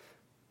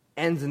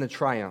ends in a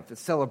triumph, a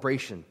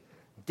celebration.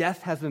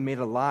 Death has been made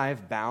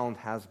alive, bound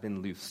has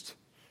been loosed.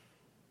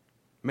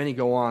 Many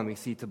go on, we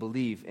see, to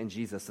believe in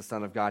Jesus, the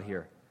Son of God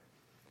here.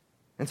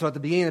 And so at the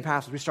beginning of the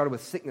passage, we started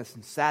with sickness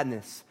and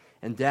sadness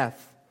and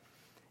death.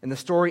 And the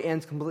story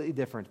ends completely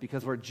different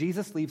because where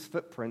Jesus leaves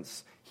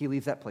footprints, he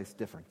leaves that place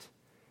different.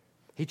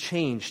 He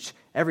changed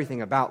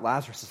everything about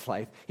Lazarus'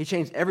 life. He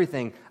changed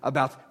everything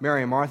about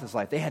Mary and Martha's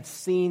life. They had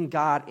seen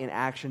God in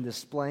action,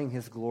 displaying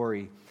his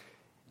glory.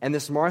 And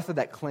this Martha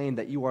that claimed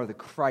that you are the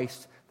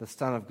Christ, the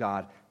Son of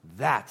God,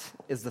 that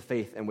is the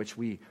faith in which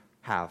we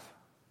have,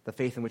 the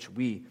faith in which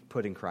we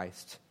put in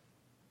Christ.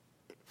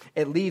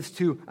 It leads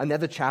to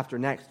another chapter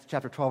next,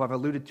 chapter 12. I've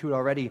alluded to it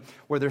already,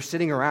 where they're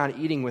sitting around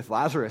eating with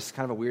Lazarus.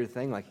 Kind of a weird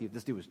thing. Like,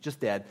 this dude was just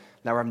dead.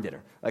 Now we're having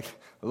dinner. Like,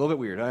 a little bit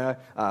weird. I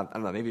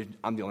don't know. Maybe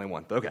I'm the only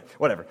one, but okay,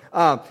 whatever.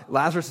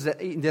 Lazarus is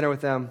eating dinner with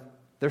them.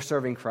 They're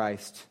serving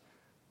Christ.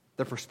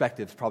 Their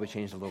perspective's probably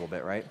changed a little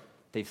bit, right?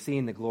 They've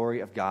seen the glory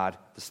of God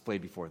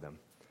displayed before them.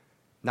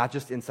 Not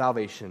just in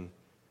salvation,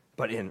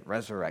 but in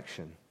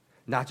resurrection.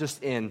 Not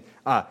just in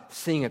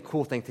seeing a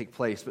cool thing take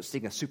place, but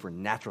seeing a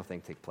supernatural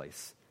thing take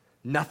place.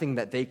 Nothing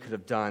that they could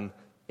have done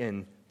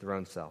in their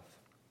own self.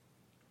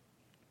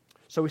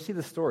 So we see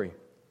the story.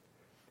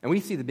 And we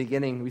see the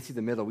beginning, we see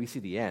the middle, we see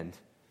the end.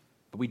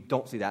 But we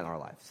don't see that in our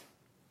lives.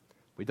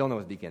 We don't know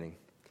the beginning.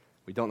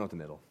 We don't know the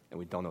middle. And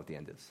we don't know what the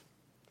end is.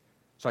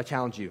 So I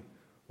challenge you.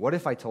 What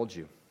if I told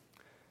you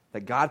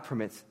that God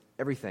permits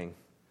everything,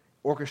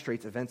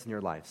 orchestrates events in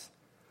your lives,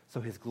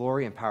 so his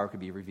glory and power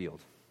could be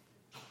revealed?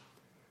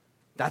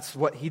 That's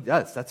what he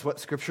does. That's what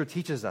Scripture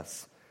teaches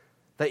us.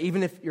 That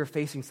even if you're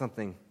facing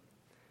something,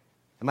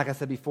 and like I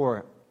said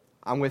before,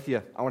 I'm with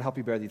you. I want to help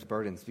you bear these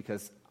burdens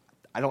because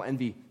I don't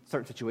envy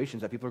certain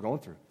situations that people are going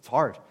through. It's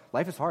hard.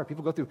 Life is hard.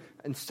 People go through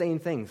insane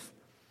things.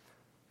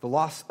 The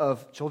loss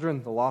of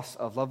children, the loss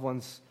of loved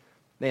ones,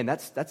 man,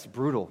 that's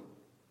brutal.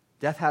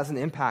 Death has an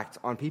impact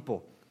on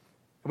people.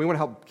 And we want to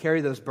help carry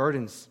those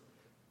burdens.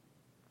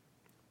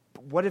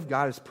 But what if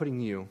God is putting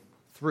you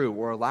through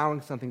or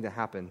allowing something to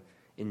happen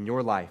in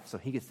your life so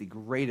he gets the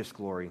greatest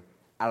glory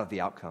out of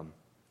the outcome?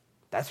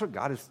 That's what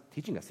God is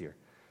teaching us here.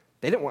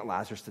 They didn't want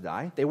Lazarus to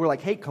die. They were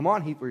like, hey, come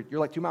on, you're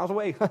like 2 miles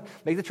away.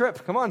 Make the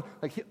trip, come on.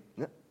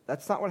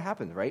 That's not what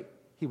happened, right?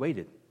 He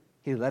waited.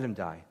 He let him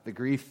die. The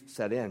grief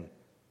set in.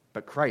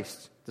 But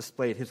Christ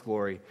displayed his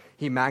glory.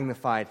 He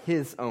magnified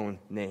his own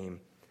name.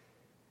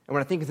 And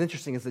what I think is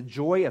interesting is the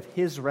joy of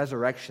his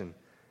resurrection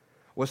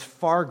was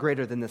far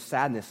greater than the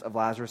sadness of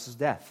Lazarus'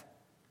 death.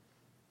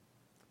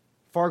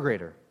 Far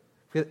greater.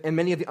 And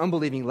many of the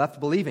unbelieving left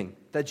believing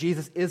that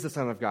Jesus is the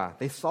Son of God.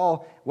 They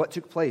saw what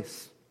took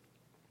place.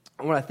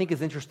 And what I think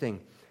is interesting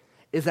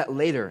is that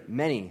later,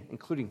 many,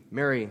 including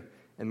Mary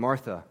and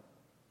Martha,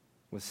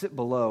 would sit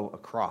below a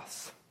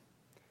cross.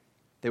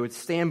 They would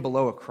stand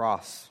below a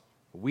cross,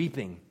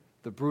 weeping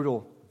the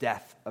brutal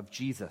death of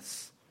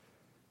Jesus.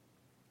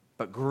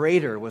 But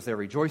greater was their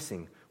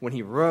rejoicing when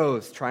he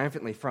rose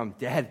triumphantly from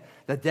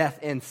the death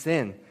and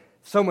sin.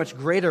 So much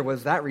greater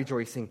was that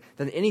rejoicing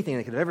than anything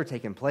that could have ever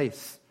taken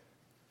place.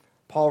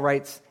 Paul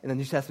writes in the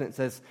New Testament,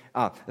 says,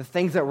 the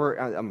things that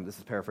this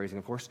is paraphrasing,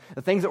 of course,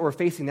 the things that we're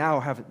facing now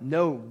have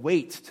no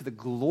weight to the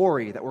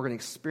glory that we're going to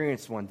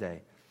experience one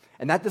day.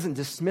 And that doesn't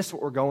dismiss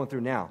what we're going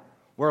through now.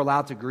 We're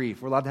allowed to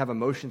grieve. We're allowed to have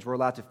emotions. We're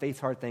allowed to face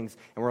hard things.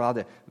 And we're allowed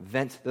to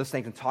vent those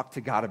things and talk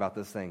to God about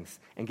those things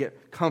and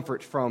get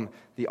comfort from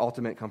the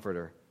ultimate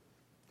comforter.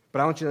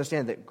 But I want you to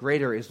understand that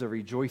greater is the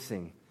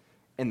rejoicing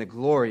in the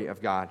glory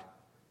of God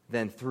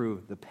than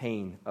through the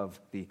pain of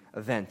the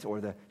event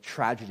or the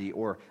tragedy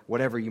or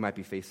whatever you might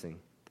be facing.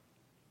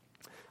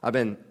 I've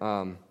been,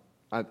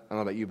 I don't know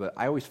about you, but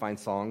I always find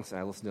songs,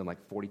 and I listen to them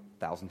like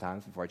 40,000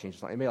 times before I change the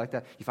song. Anybody like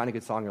that? You find a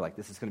good song, you're like,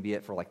 this is going to be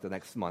it for like the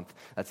next month.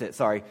 That's it.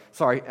 Sorry,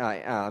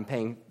 I'm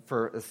paying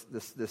for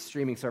this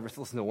streaming service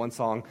to listen to one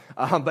song.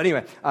 But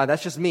anyway,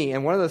 that's just me.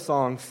 And one of those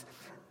songs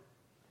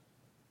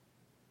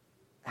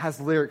has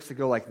lyrics that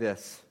go like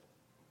this.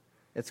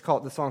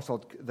 The song's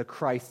called The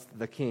Christ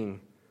the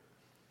King.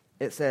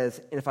 It says,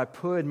 and if I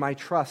put my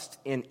trust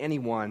in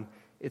anyone,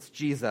 it's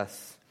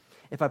Jesus.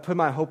 If I put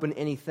my hope in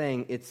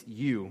anything, it's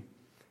you.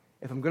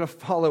 If I'm going to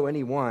follow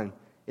anyone,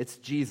 it's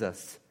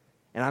Jesus.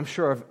 And I'm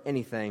sure of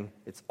anything,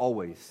 it's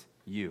always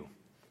you.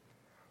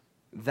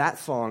 That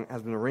song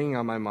has been ringing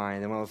on my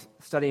mind, and when I was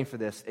studying for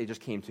this, it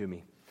just came to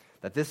me.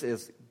 That this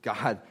is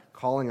God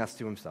calling us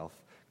to himself,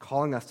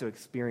 calling us to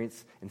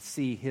experience and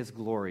see his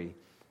glory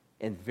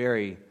in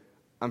very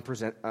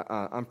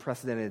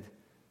unprecedented,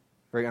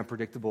 very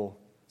unpredictable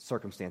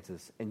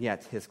circumstances, and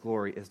yet his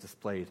glory is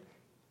displayed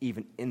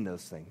even in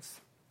those things.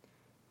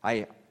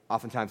 I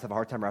oftentimes have a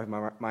hard time wrapping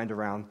my mind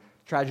around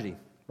tragedy,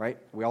 right?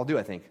 We all do,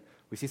 I think.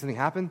 We see something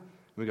happen, and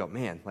we go,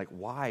 man, like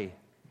why?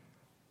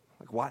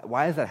 Like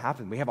why does that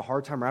happen? We have a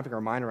hard time wrapping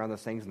our mind around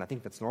those things, and I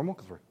think that's normal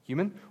because we're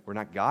human. We're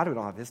not God. We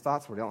don't have his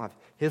thoughts. We don't have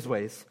his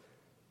ways.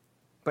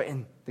 But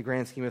in the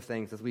grand scheme of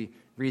things, as we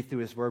read through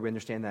his word, we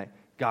understand that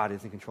God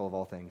is in control of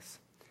all things.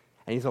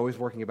 And he's always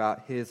working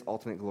about his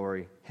ultimate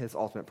glory, his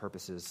ultimate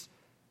purposes.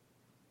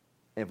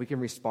 And if we can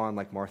respond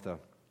like Martha,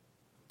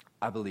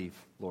 I believe,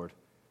 Lord,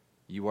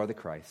 you are the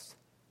Christ,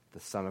 the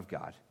Son of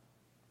God.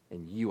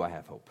 In you I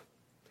have hope.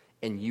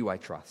 In you I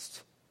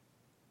trust.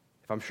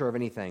 If I'm sure of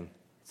anything,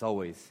 it's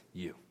always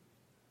you.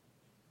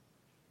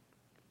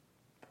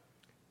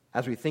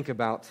 As we think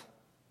about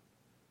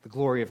the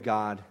glory of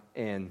God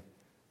in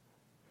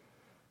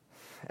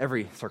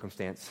every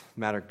circumstance,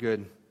 no matter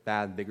good,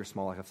 bad, big or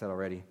small, like I've said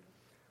already,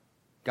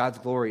 God's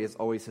glory is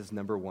always his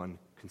number one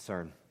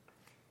concern.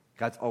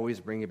 God's always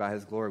bringing about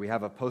his glory. We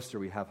have a poster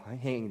we have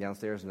hanging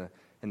downstairs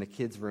in the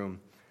kids' room,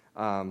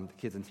 the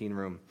kids and teen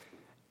room,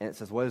 and it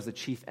says, "What is the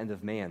chief end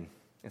of man?"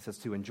 It says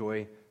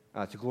to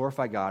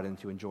glorify God and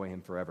to enjoy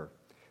him forever.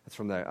 That's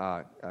from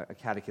the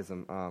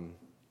catechism,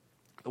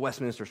 the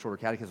Westminster Shorter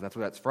Catechism. That's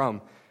where that's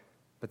from.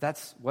 But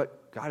that's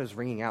what God is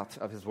ringing out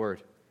of his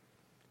word.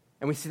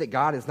 And we see that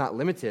God is not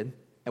limited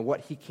in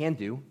what he can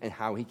do and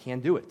how he can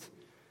do it.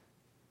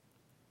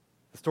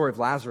 The story of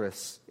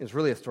Lazarus is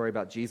really a story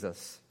about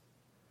Jesus,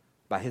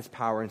 about his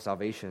power and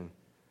salvation,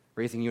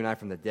 raising you and I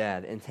from the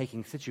dead, and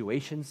taking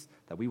situations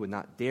that we would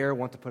not dare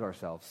want to put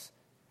ourselves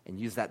and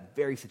use that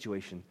very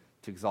situation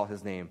to exalt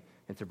his name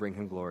and to bring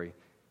him glory.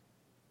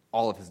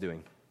 All of his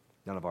doing,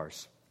 none of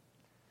ours.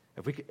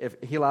 If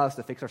he allowed us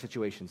to fix our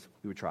situations,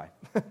 we would try.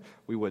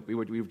 we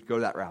would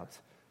go that route.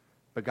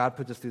 But God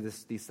puts us through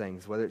these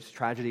things, whether it's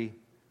tragedy,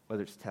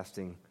 whether it's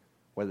testing,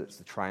 whether it's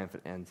the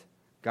triumphant end.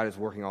 God is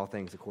working all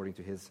things according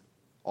to his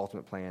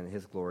ultimate plan and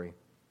his glory.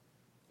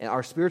 And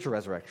our spiritual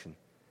resurrection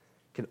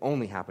can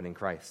only happen in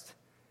Christ.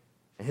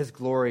 And his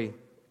glory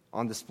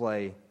on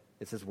display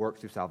is his work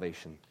through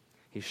salvation.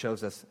 He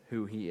shows us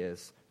who he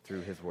is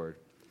through his word.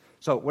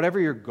 So whatever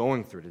you're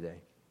going through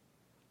today,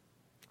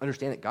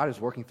 understand that God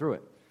is working through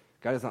it.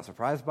 God is not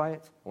surprised by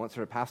it. I once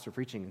heard a pastor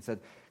preaching and said,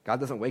 God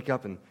doesn't wake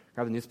up and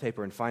grab the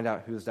newspaper and find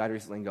out who's died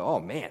recently and go, oh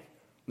man,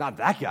 not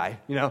that guy.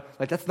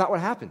 Like that's not what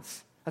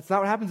happens. That's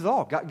not what happens at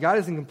all. God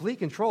is in complete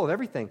control of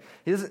everything.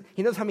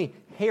 He knows how many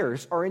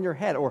hairs are in your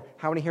head or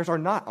how many hairs are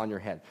not on your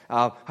head,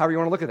 however you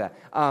want to look at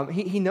that.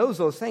 He knows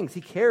those things. He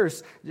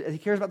cares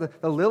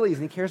about the lilies,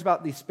 and he cares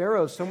about the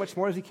sparrows so much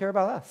more as he cares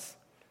about us.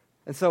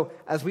 And so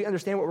as we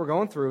understand what we're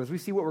going through, as we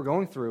see what we're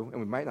going through, and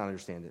we might not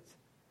understand it,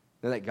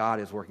 know that God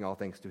is working all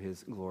things to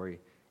his glory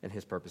and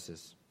his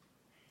purposes.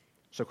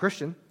 So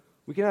Christian,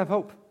 we can have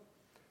hope.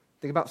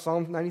 Think about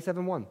Psalm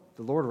 97:1.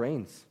 The Lord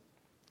reigns.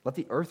 Let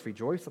the earth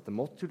rejoice, let the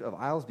multitude of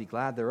isles be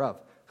glad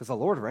thereof, because the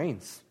Lord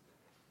reigns.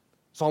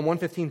 Psalm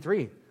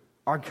 115:3.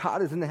 Our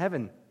God is in the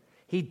heaven.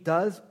 He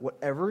does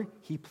whatever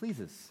he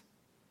pleases.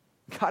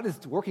 God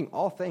is working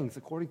all things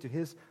according to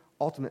his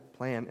ultimate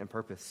plan and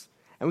purpose.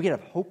 And we can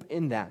have hope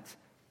in that.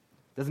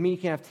 Doesn't mean you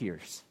can't have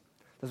tears.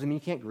 Doesn't mean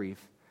you can't grieve.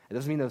 It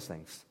doesn't mean those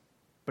things.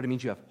 But it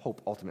means you have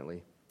hope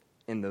ultimately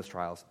in those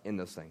trials, in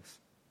those things.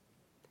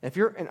 And if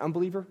you're an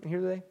unbeliever in here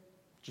today,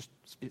 just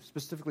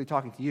specifically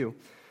talking to you,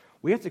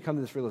 we have to come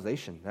to this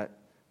realization that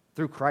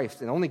through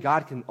Christ, and only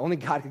God can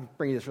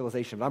bring you this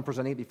realization, but I'm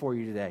presenting it before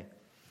you today,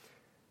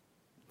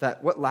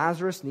 that what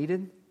Lazarus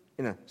needed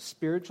in a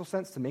spiritual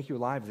sense to make you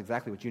alive is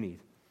exactly what you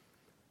need.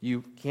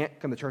 You can't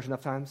come to church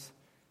enough times.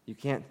 You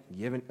can't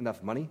give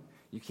enough money.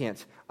 You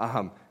can't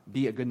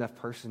be a good enough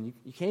person.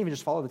 You can't even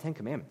just follow the Ten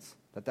Commandments.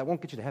 That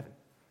won't get you to heaven.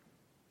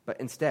 But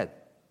instead,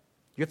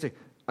 you have to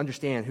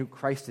understand who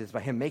Christ is,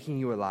 by him making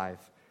you alive,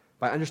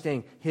 by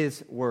understanding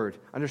his word,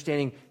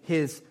 understanding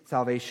his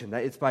salvation,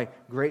 that it's by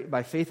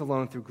faith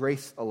alone, through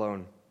grace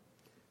alone,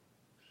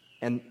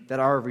 and that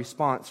our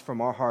response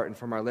from our heart and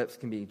from our lips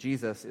can be,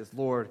 Jesus is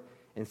Lord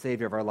and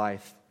Savior of our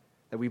life,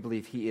 that we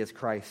believe he is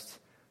Christ,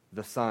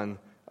 the Son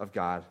of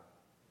God.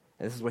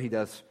 And this is what he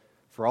does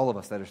for all of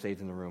us that are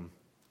saved in the room.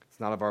 It's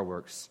not of our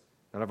works,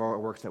 not of our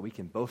works that we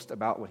can boast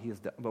about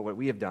what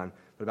we have done,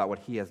 but about what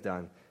he has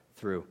done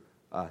through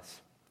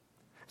us.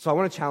 So I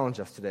want to challenge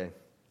us today.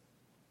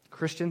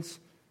 Christians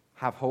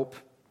have hope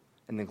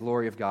in the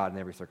glory of God in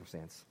every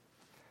circumstance.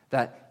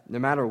 That no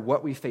matter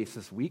what we face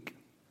this week,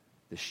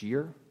 this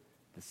year,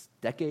 this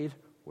decade,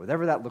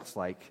 whatever that looks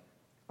like,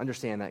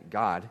 understand that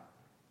God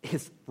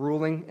is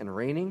ruling and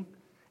reigning,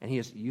 and he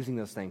is using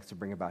those things to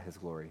bring about his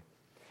glory.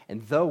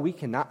 And though we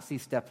cannot see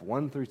step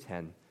 1 through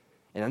 10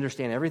 and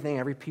understand everything,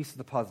 every piece of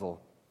the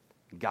puzzle,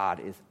 God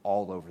is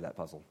all over that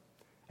puzzle.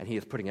 And he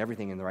is putting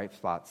everything in the right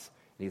spots,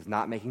 and he's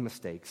not making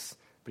mistakes,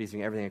 but he's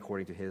doing everything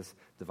according to his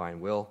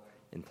divine will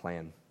and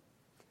plan.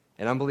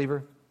 And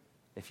unbeliever,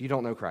 if you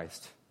don't know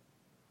Christ,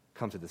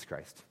 come to this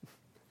Christ,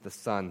 the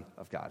Son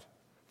of God,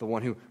 the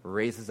one who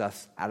raises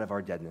us out of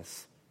our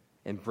deadness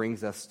and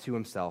brings us to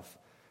himself.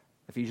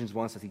 Ephesians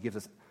 1 says he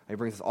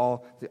brings us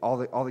all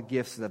the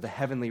gifts of the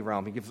heavenly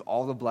realm. He gives us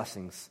all the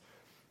blessings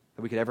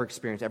that we could ever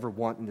experience, ever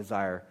want and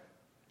desire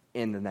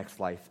in the next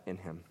life in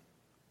him.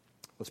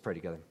 Let's pray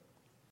together.